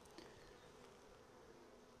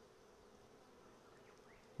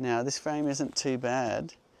 Now this frame isn't too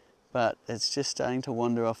bad, but it's just starting to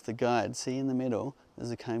wander off the guide. See in the middle,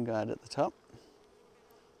 there's a comb guide at the top.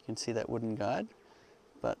 You can see that wooden guide,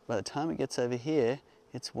 but by the time it gets over here,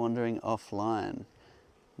 it's wandering offline.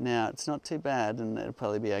 Now it's not too bad, and it'll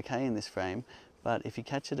probably be okay in this frame, but if you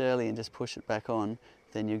catch it early and just push it back on,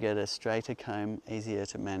 then you get a straighter comb, easier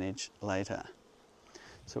to manage later.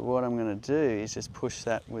 So what I'm going to do is just push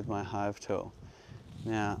that with my Hive tool.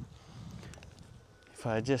 Now, if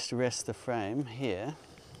I just rest the frame here,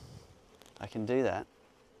 I can do that.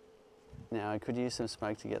 Now I could use some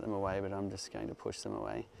smoke to get them away, but I'm just going to push them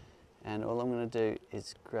away. And all I'm going to do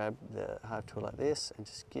is grab the Hive tool like this and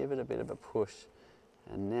just give it a bit of a push.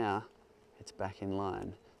 And now it's back in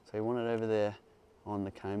line. So you want it over there on the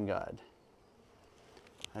comb guide.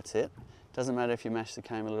 That's it. Doesn't matter if you mash the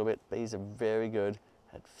comb a little bit, bees are very good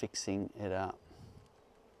at fixing it up.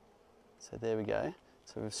 So there we go.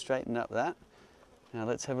 So we've straightened up that. Now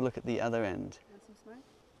let's have a look at the other end. Want some smoke?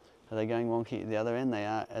 Are they going wonky at the other end? They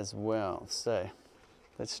are as well. So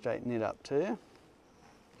let's straighten it up too.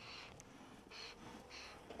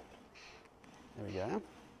 There we go.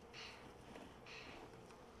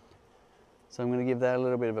 So I'm going to give that a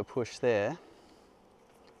little bit of a push there.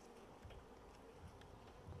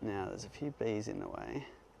 Now there's a few bees in the way.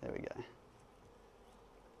 There we go.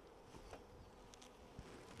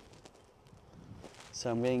 So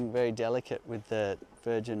I'm being very delicate with the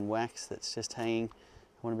virgin wax that's just hanging.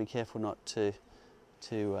 I want to be careful not to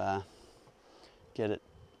get it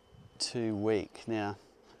too weak. Now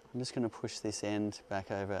I'm just going to push this end back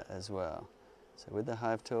over as well. So with the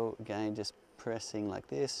Hive tool, again, just pressing like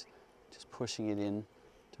this, just pushing it in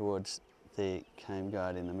towards the comb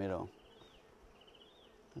guide in the middle.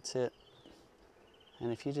 That's it.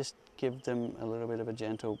 And if you just give them a little bit of a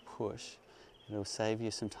gentle push, it'll save you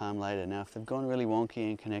some time later. Now if they've gone really wonky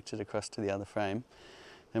and connected across to the other frame,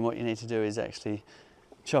 then what you need to do is actually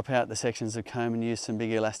chop out the sections of comb and use some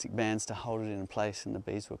big elastic bands to hold it in place, and the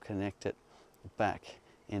bees will connect it back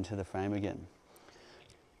into the frame again.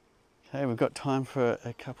 Okay, we've got time for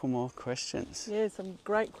a couple more questions. Yeah, some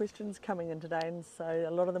great questions coming in today, and so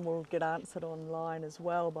a lot of them will get answered online as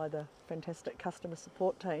well by the fantastic customer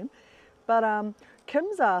support team. But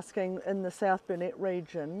Kim's asking, in the South Burnett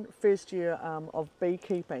region, first year of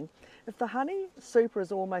beekeeping, if the honey super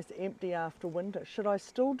is almost empty after winter, should I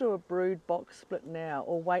still do a brood box split now,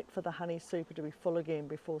 or wait for the honey super to be full again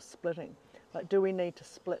before splitting? Like, do we need to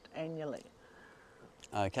split annually?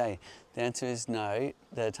 Okay, the answer is no.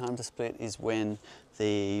 The time to split is when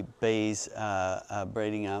the bees are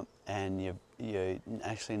breeding up and you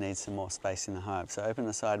actually need some more space in the hive. So open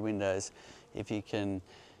the side windows. If you can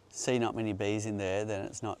see not many bees in there, then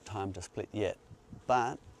it's not time to split yet.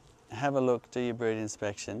 But have a look, do your brood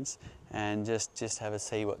inspections, and just have a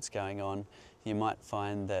see what's going on. You might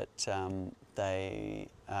find that they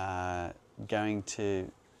are going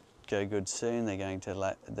to go good soon. They've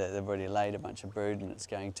already laid a bunch of brood and it's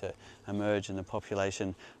going to emerge and the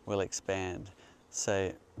population will expand.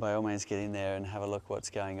 So by all means get in there and have a look what's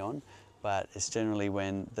going on, but it's generally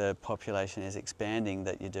when the population is expanding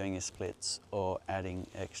that you're doing your splits or adding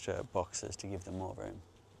extra boxes to give them more room.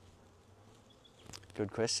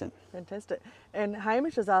 Good question. Fantastic. And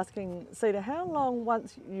Hamish is asking, Cedar, how long,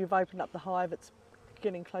 once you've opened up the hive, it's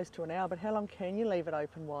getting close to an hour, but how long can you leave it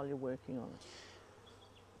open while you're working on it?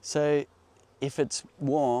 So if it's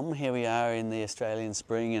warm, here we are in the Australian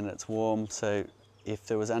spring and it's warm, so if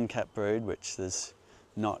there was uncapped brood, which there's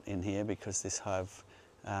not in here because this hive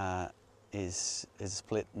is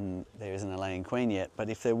split and there isn't a laying queen yet, but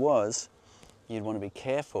if there was, you'd want to be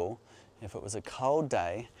careful if it was a cold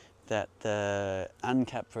day that the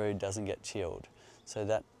uncapped brood doesn't get chilled. So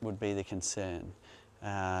that would be the concern.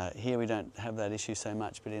 Here we don't have that issue so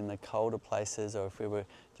much, but in the colder places, or if we were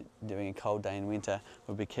doing a cold day in winter,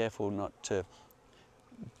 we'll be careful not to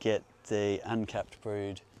get the uncapped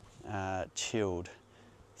brood chilled.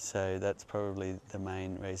 So that's probably the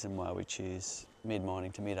main reason why we choose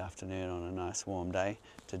mid-morning to mid-afternoon on a nice warm day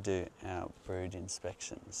to do our brood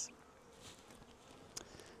inspections.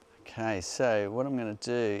 Okay, so what I'm going to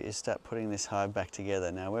do is start putting this hive back together.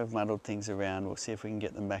 Now we've muddled things around, we'll see if we can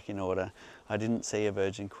get them back in order. I didn't see a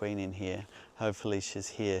virgin queen in here. Hopefully she's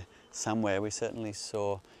here somewhere. We certainly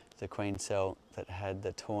saw the queen cell that had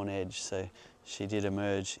the torn edge, so she did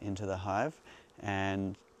emerge into the hive,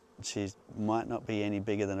 and she might not be any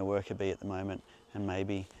bigger than a worker bee at the moment and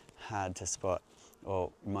maybe hard to spot,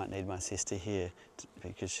 or you might need my sister here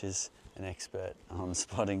because she's an expert on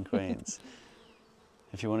spotting queens.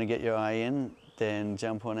 If you want to get your eye in, then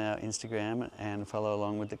jump on our Instagram and follow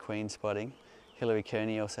along with the queen spotting. Hilary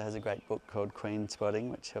Kearney also has a great book called Queen Spotting,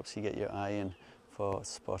 which helps you get your eye in for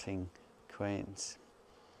spotting queens.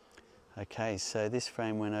 Okay, so this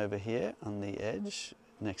frame went over here on the edge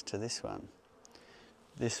next to this one.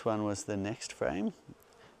 This one was the next frame.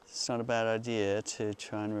 It's not a bad idea to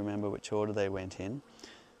try and remember which order they went in,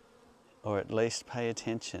 or at least pay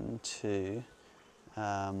attention to,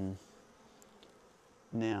 now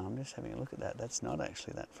I'm just having a look at that. That's not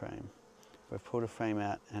actually that frame. We've pulled a frame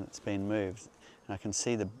out and it's been moved. And I can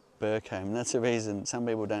see the burr comb. And that's the reason some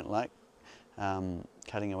people don't like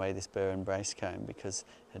cutting away this burr and brace comb, because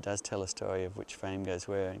it does tell a story of which frame goes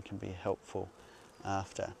where and can be helpful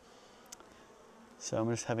after. So I'm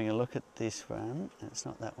just having a look at this one. It's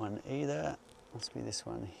not that one either. Must be this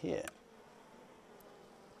one here.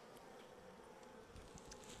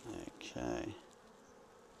 Okay.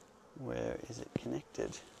 Where is it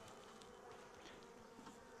connected?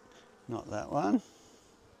 Not that one.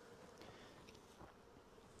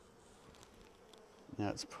 Now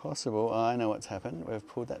it's possible, I know what's happened. We've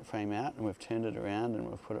pulled that frame out and we've turned it around and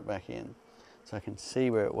we've put it back in. So I can see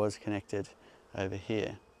where it was connected over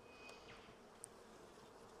here,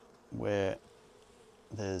 where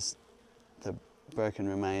there's the broken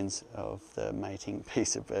remains of the mating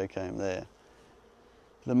piece of burr comb there.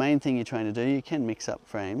 The main thing you're trying to do, you can mix up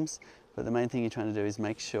frames, but the main thing you're trying to do is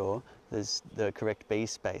make sure there's the correct bee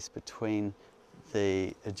space between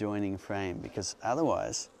the adjoining frame, because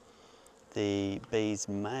otherwise the bees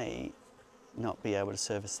may not be able to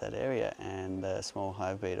service that area and the small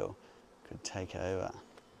hive beetle could take over.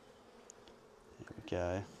 There we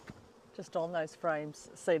go. Just on those frames,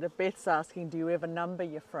 Cedar, Beth's asking, do you ever number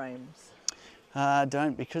your frames?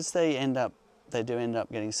 Don't, because they do end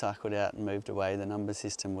up getting cycled out and moved away. The number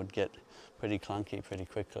system would get pretty clunky pretty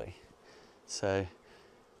quickly. So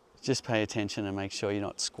just pay attention and make sure you're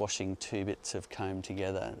not squashing two bits of comb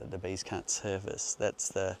together that the bees can't service. That's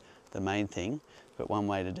the main thing. But one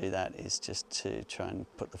way to do that is just to try and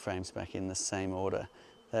put the frames back in the same order.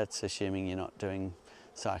 That's assuming you're not doing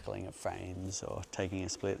cycling of frames or taking a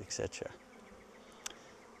split, etc.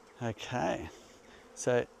 Okay,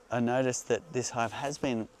 so I noticed that this hive has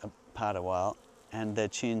been apart a while and their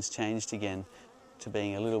tunes changed again to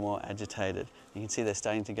being a little more agitated. You can see they're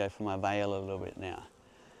starting to go for my veil a little bit now.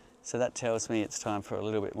 So that tells me it's time for a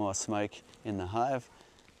little bit more smoke in the hive,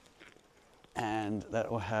 and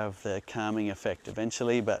that will have the calming effect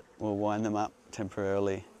eventually, but we'll wind them up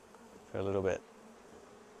temporarily for a little bit.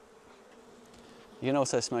 You can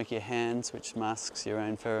also smoke your hands, which masks your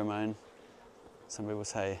own pheromone. Some people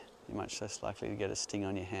say you're much less likely to get a sting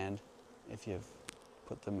on your hand if you've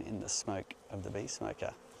put them in the smoke of the bee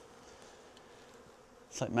smoker.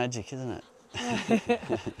 It's like magic, isn't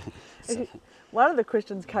it? One of the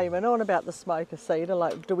questions came in on about the smoker, Cedar,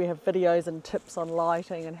 like do we have videos and tips on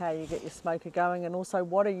lighting and how you get your smoker going, and also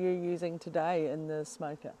what are you using today in the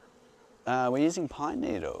smoker? We're using pine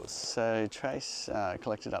needles. So Trace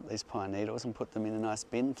collected up these pine needles and put them in a nice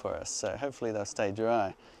bin for us. So hopefully they'll stay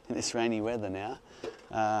dry in this rainy weather now.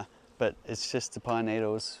 But it's just the pine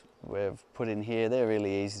needles we've put in here. They're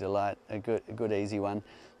really easy to light, a good easy one.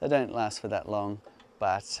 They don't last for that long,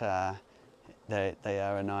 but they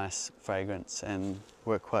are a nice fragrance and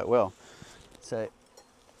work quite well. So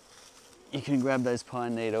you can grab those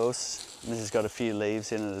pine needles. This has got a few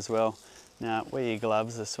leaves in it as well. Now, wear your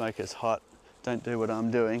gloves, the smoke is hot. Don't do what I'm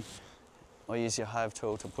doing. Or use your hive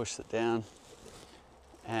tool to push it down,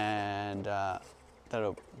 and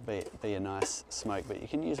that'll be a nice smoke. But you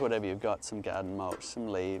can use whatever you've got, some garden mulch, some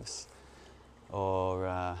leaves,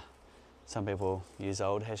 or some people use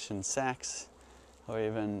old hessian sacks, or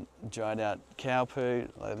even dried out cow poo.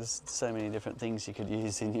 Like, there's so many different things you could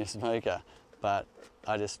use in your smoker, but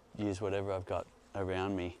I just use whatever I've got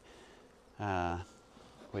around me.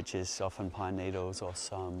 Which is often pine needles or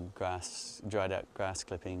some grass, dried out grass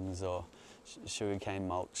clippings, or sugarcane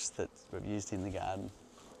mulch that we've used in the garden.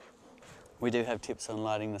 We do have tips on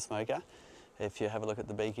lighting the smoker. If you have a look at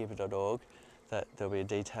the beekeeper.org, there'll be a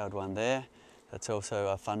detailed one there. That's also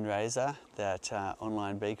a fundraiser, that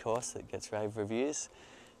online bee course that gets rave reviews.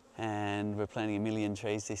 And we're planting 1 million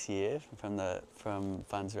trees this year from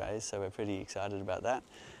funds raised, so we're pretty excited about that.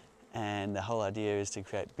 And the whole idea is to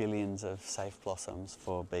create billions of safe blossoms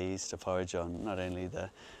for bees to forage on, not only the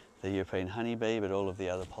European honeybee, but all of the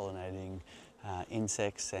other pollinating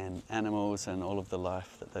insects and animals and all of the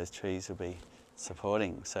life that those trees will be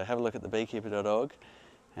supporting. So have a look at the beekeeper.org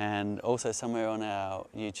And also somewhere on our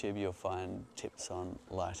YouTube you'll find tips on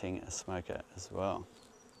lighting a smoker as well.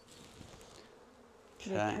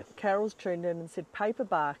 Okay. Yeah, Carol's tuned in and said paper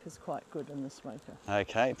bark is quite good in the smoker.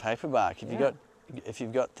 Okay, paper bark. Yeah. If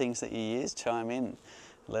you've got things that you use, chime in.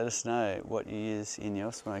 Let us know what you use in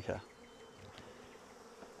your smoker.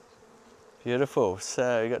 Beautiful.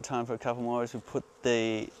 So we've got time for a couple more as we put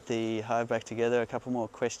the hive back together. A couple more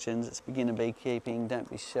questions. It's beginner beekeeping. Don't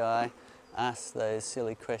be shy. Ask those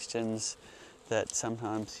silly questions that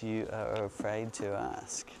sometimes you are afraid to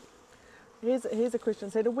ask. Here's a question,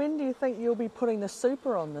 Cedar. When do you think you'll be putting the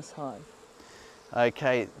super on this hive?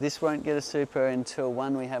 Okay, this won't get a super until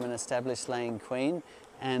one, we have an established laying queen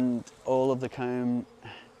and all of the comb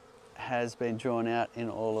has been drawn out in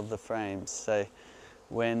all of the frames. So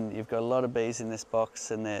when you've got a lot of bees in this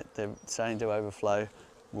box and they're starting to overflow,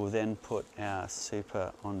 we'll then put our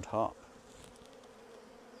super on top.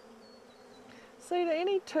 Cedar,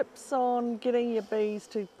 any tips on getting your bees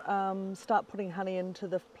to start putting honey into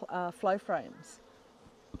the flow frames?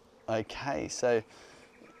 Okay, so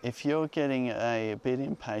if you're getting a bit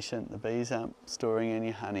impatient, the bees aren't storing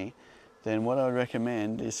any honey, then what I would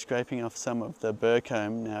recommend is scraping off some of the burr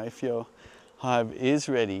comb. Now if your hive is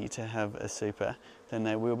ready to have a super, then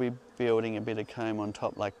they will be building a bit of comb on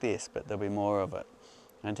top like this, but there'll be more of it.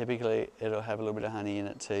 And typically it'll have a little bit of honey in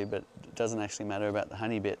it too, but it doesn't actually matter about the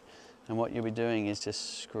honey bit. And what you'll be doing is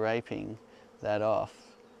just scraping that off.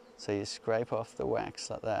 So you scrape off the wax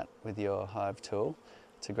like that with your hive tool.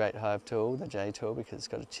 It's a great hive tool, the J tool, because it's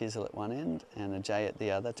got a chisel at one end and a J at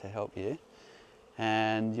the other to help you.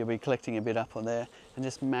 And you'll be collecting a bit up on there and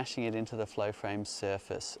just mashing it into the flow frame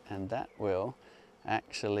surface, and that will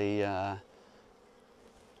actually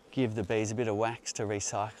give the bees a bit of wax to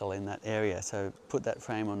recycle in that area. So put that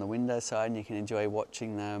frame on the window side and you can enjoy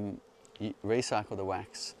watching them recycle the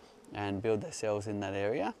wax and build their cells in that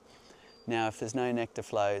area. Now if there's no nectar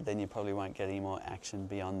flow, then you probably won't get any more action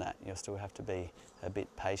beyond that. You'll still have to be a bit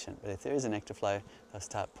patient, but if there is a nectar flow, they'll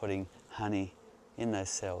start putting honey in those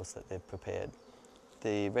cells that they've prepared.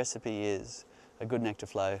 The recipe is a good nectar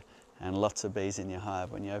flow and lots of bees in your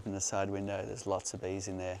hive. When you open the side window, there's lots of bees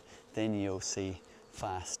in there. Then you'll see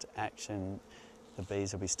fast action. The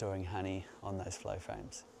bees will be storing honey on those flow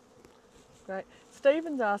frames. Great.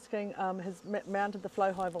 Stephen's asking, has mounted the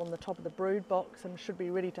flow hive on the top of the brood box and should be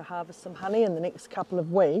ready to harvest some honey in the next couple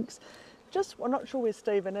of weeks. I'm not sure where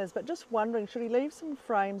Stephen is, but just wondering, should he leave some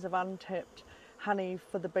frames of untapped honey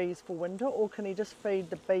for the bees for winter, or can he just feed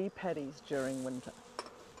the bee patties during winter?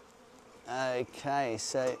 Okay,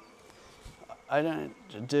 so I don't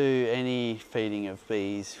do any feeding of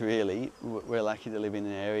bees really. We're lucky to live in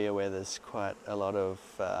an area where there's quite a lot of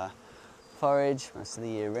forage most of the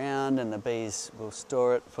year round, and the bees will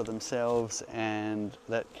store it for themselves and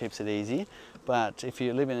that keeps it easy. But if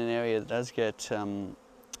you live in an area that does get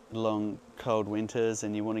long cold winters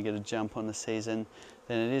and you want to get a jump on the season,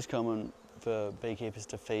 then it is common for beekeepers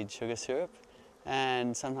to feed sugar syrup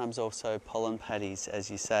and sometimes also pollen patties, as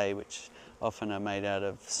you say, which often are made out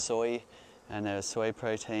of soy, and they're a soy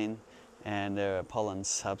protein and they're a pollen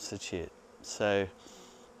substitute. So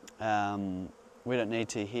we don't need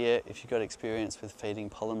to here. If you've got experience with feeding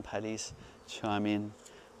pollen patties, chime in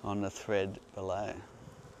on the thread below.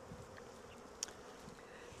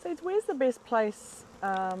 So where's the best place,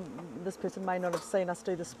 this person may not have seen us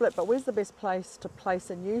do the split, but where's the best place to place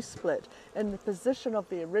a new split? In the position of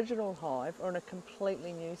the original hive or in a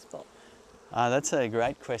completely new spot? That's a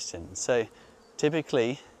great question. So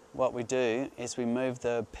typically what we do is we move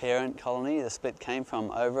the parent colony the split came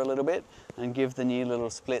from over a little bit and give the new little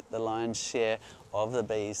split the lion's share of the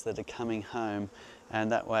bees that are coming home,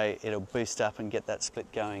 and that way it'll boost up and get that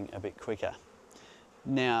split going a bit quicker.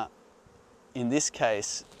 Now in this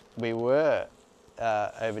case we were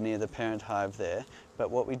over near the parent hive there,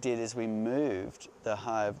 but what we did is we moved the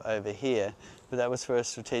hive over here, but that was for a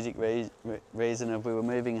strategic reason of we were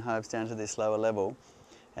moving hives down to this lower level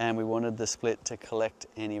and we wanted the split to collect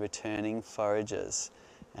any returning foragers,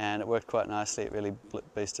 and it worked quite nicely. It really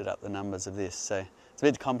boosted up the numbers of this. So it's a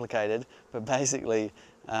bit complicated, but basically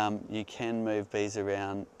you can move bees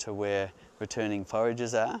around to where returning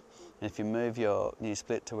foragers are, and if you move your new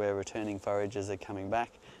split to where returning foragers are coming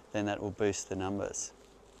back, then that will boost the numbers.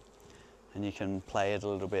 And you can play it a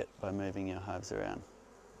little bit by moving your hives around.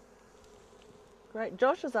 Great.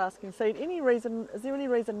 Josh is asking, is there any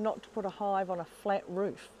reason not to put a hive on a flat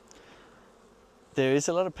roof? There is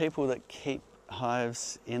a lot of people that keep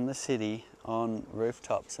hives in the city on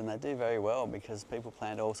rooftops, and they do very well because people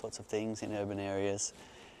plant all sorts of things in urban areas,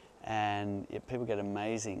 and people get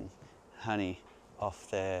amazing honey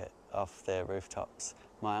off their rooftops.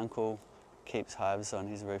 My uncle keeps hives on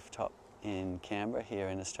his rooftop in Canberra here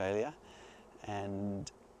in Australia,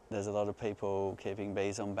 and there's a lot of people keeping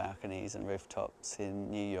bees on balconies and rooftops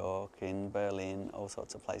in New York, in Berlin, all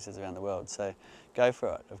sorts of places around the world. So go for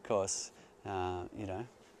it, of course. You know,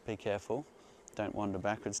 be careful. Don't wander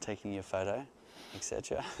backwards taking your photo,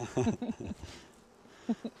 etc.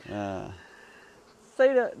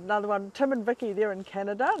 Cedar, another one, Tim and Vicky, they're in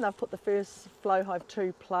Canada, and they've put the first Flow Hive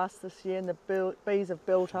 2 Plus this year, and the bees have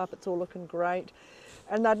built up, it's all looking great.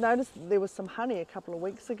 And they'd noticed that there was some honey a couple of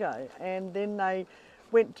weeks ago, and then they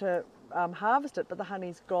went to harvest it, but the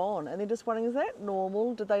honey's gone, and they're just wondering, is that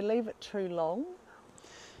normal? Did they leave it too long?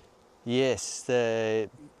 Yes, the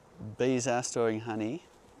bees are storing honey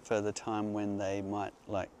for the time when they might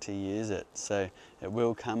like to use it, so it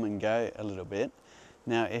will come and go a little bit.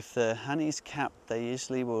 Now, if the honey's capped, they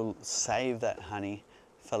usually will save that honey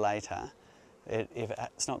for later. If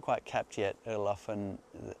it's not quite capped yet, it'll often,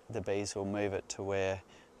 the bees will move it to where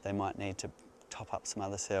they might need to top up some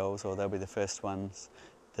other cells, or they'll be the first ones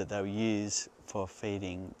that they'll use for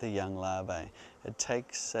feeding the young larvae. It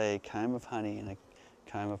takes a comb of honey and a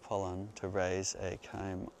comb of pollen to raise a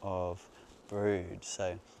comb of brood,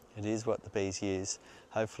 so it is what the bees use.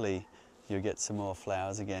 Hopefully you'll get some more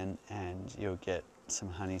flowers again and you'll get some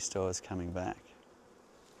honey stores coming back.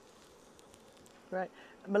 Great.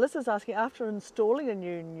 Melissa's asking, after installing a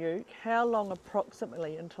new nuke, how long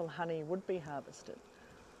approximately until honey would be harvested?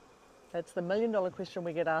 That's the million-dollar question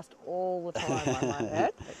we get asked all the time, I might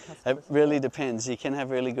add. It really depends. You can have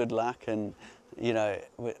really good luck, and you know,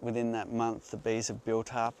 within that month the bees have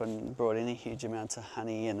built up and brought in a huge amounts of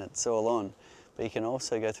honey and it's all on. But you can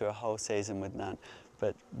also go through a whole season with none.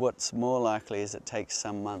 But what's more likely is it takes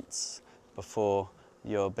some months before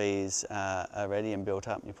your bees are ready and built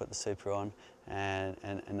up and you put the super on, and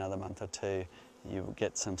another month or two you will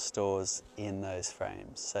get some stores in those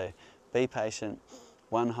frames. So be patient.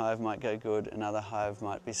 One hive might go good, another hive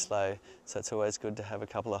might be slow, so it's always good to have a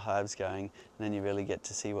couple of hives going, and then you really get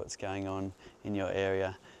to see what's going on in your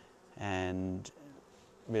area, and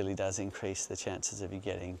really does increase the chances of you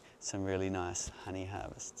getting some really nice honey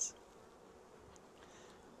harvests.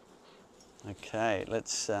 Okay,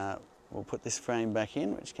 we'll put this frame back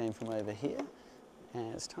in, which came from over here,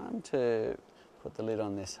 and it's time to put the lid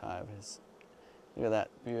on this hive. Look at that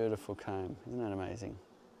beautiful comb, isn't that amazing?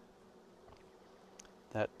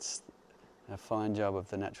 That's a fine job of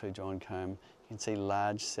the naturally drawn comb. You can see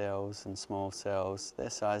large cells and small cells. They're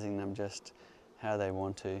sizing them just how they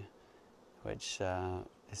want to, which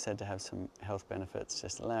is said to have some health benefits,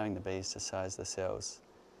 just allowing the bees to size the cells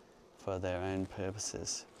for their own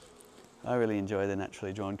purposes. I really enjoy the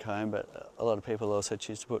naturally drawn comb, but a lot of people also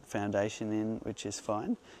choose to put foundation in, which is fine.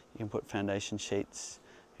 You can put foundation sheets,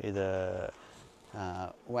 either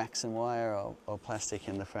wax and wire or plastic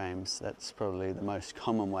in the frames. That's probably the most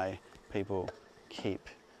common way people keep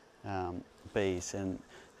bees, and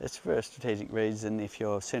it's for a strategic reason. If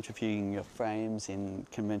you're centrifuging your frames in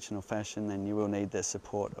conventional fashion, then you will need the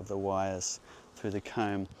support of the wires through the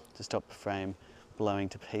comb to stop the frame blowing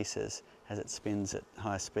to pieces as it spins at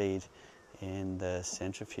high speed in the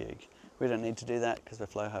centrifuge. We don't need to do that because we're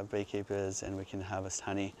flow hive beekeepers and we can harvest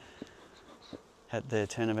honey at the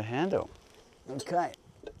turn of a handle. Okay,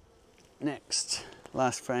 next,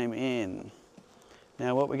 last frame in.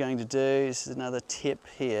 Now what we're going to do, this is another tip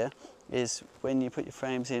here, is when you put your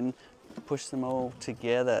frames in, push them all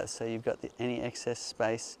together so you've got any excess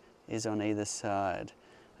space is on either side,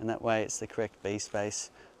 and that way it's the correct bee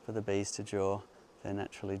space for the bees to draw their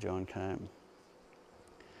naturally drawn comb.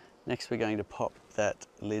 Next we're going to pop that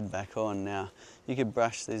lid back on. Now you could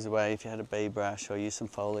brush these away if you had a bee brush, or use some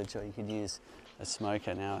foliage, or you could use a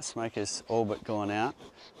smoker. Now a smoker's all but gone out,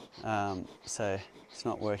 so it's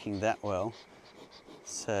not working that well.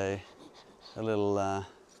 So a little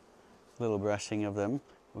brushing of them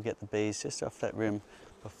will get the bees just off that rim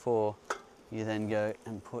before you then go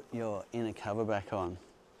and put your inner cover back on.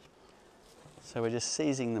 So we're just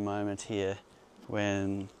seizing the moment here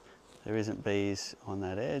when there isn't bees on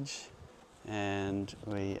that edge, and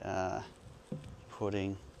we are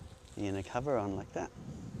putting the inner cover on like that.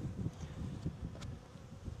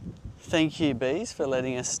 Thank you, bees, for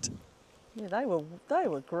letting us. Yeah, they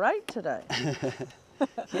were great today.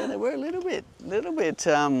 Yeah, they were a little bit. They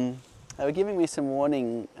were giving me some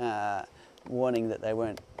warning that they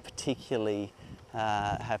weren't particularly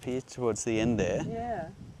happy towards the end there. Yeah.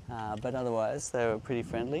 But otherwise, they were pretty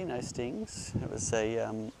friendly, no stings. It was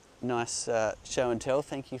a nice show and tell.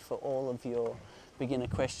 Thank you for all of your beginner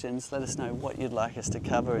questions. Let us know what you'd like us to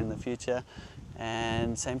cover in the future.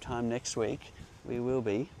 And same time next week, we will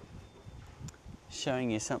be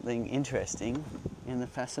showing you something interesting in the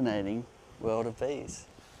fascinating world of bees.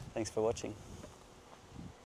 Thanks for watching.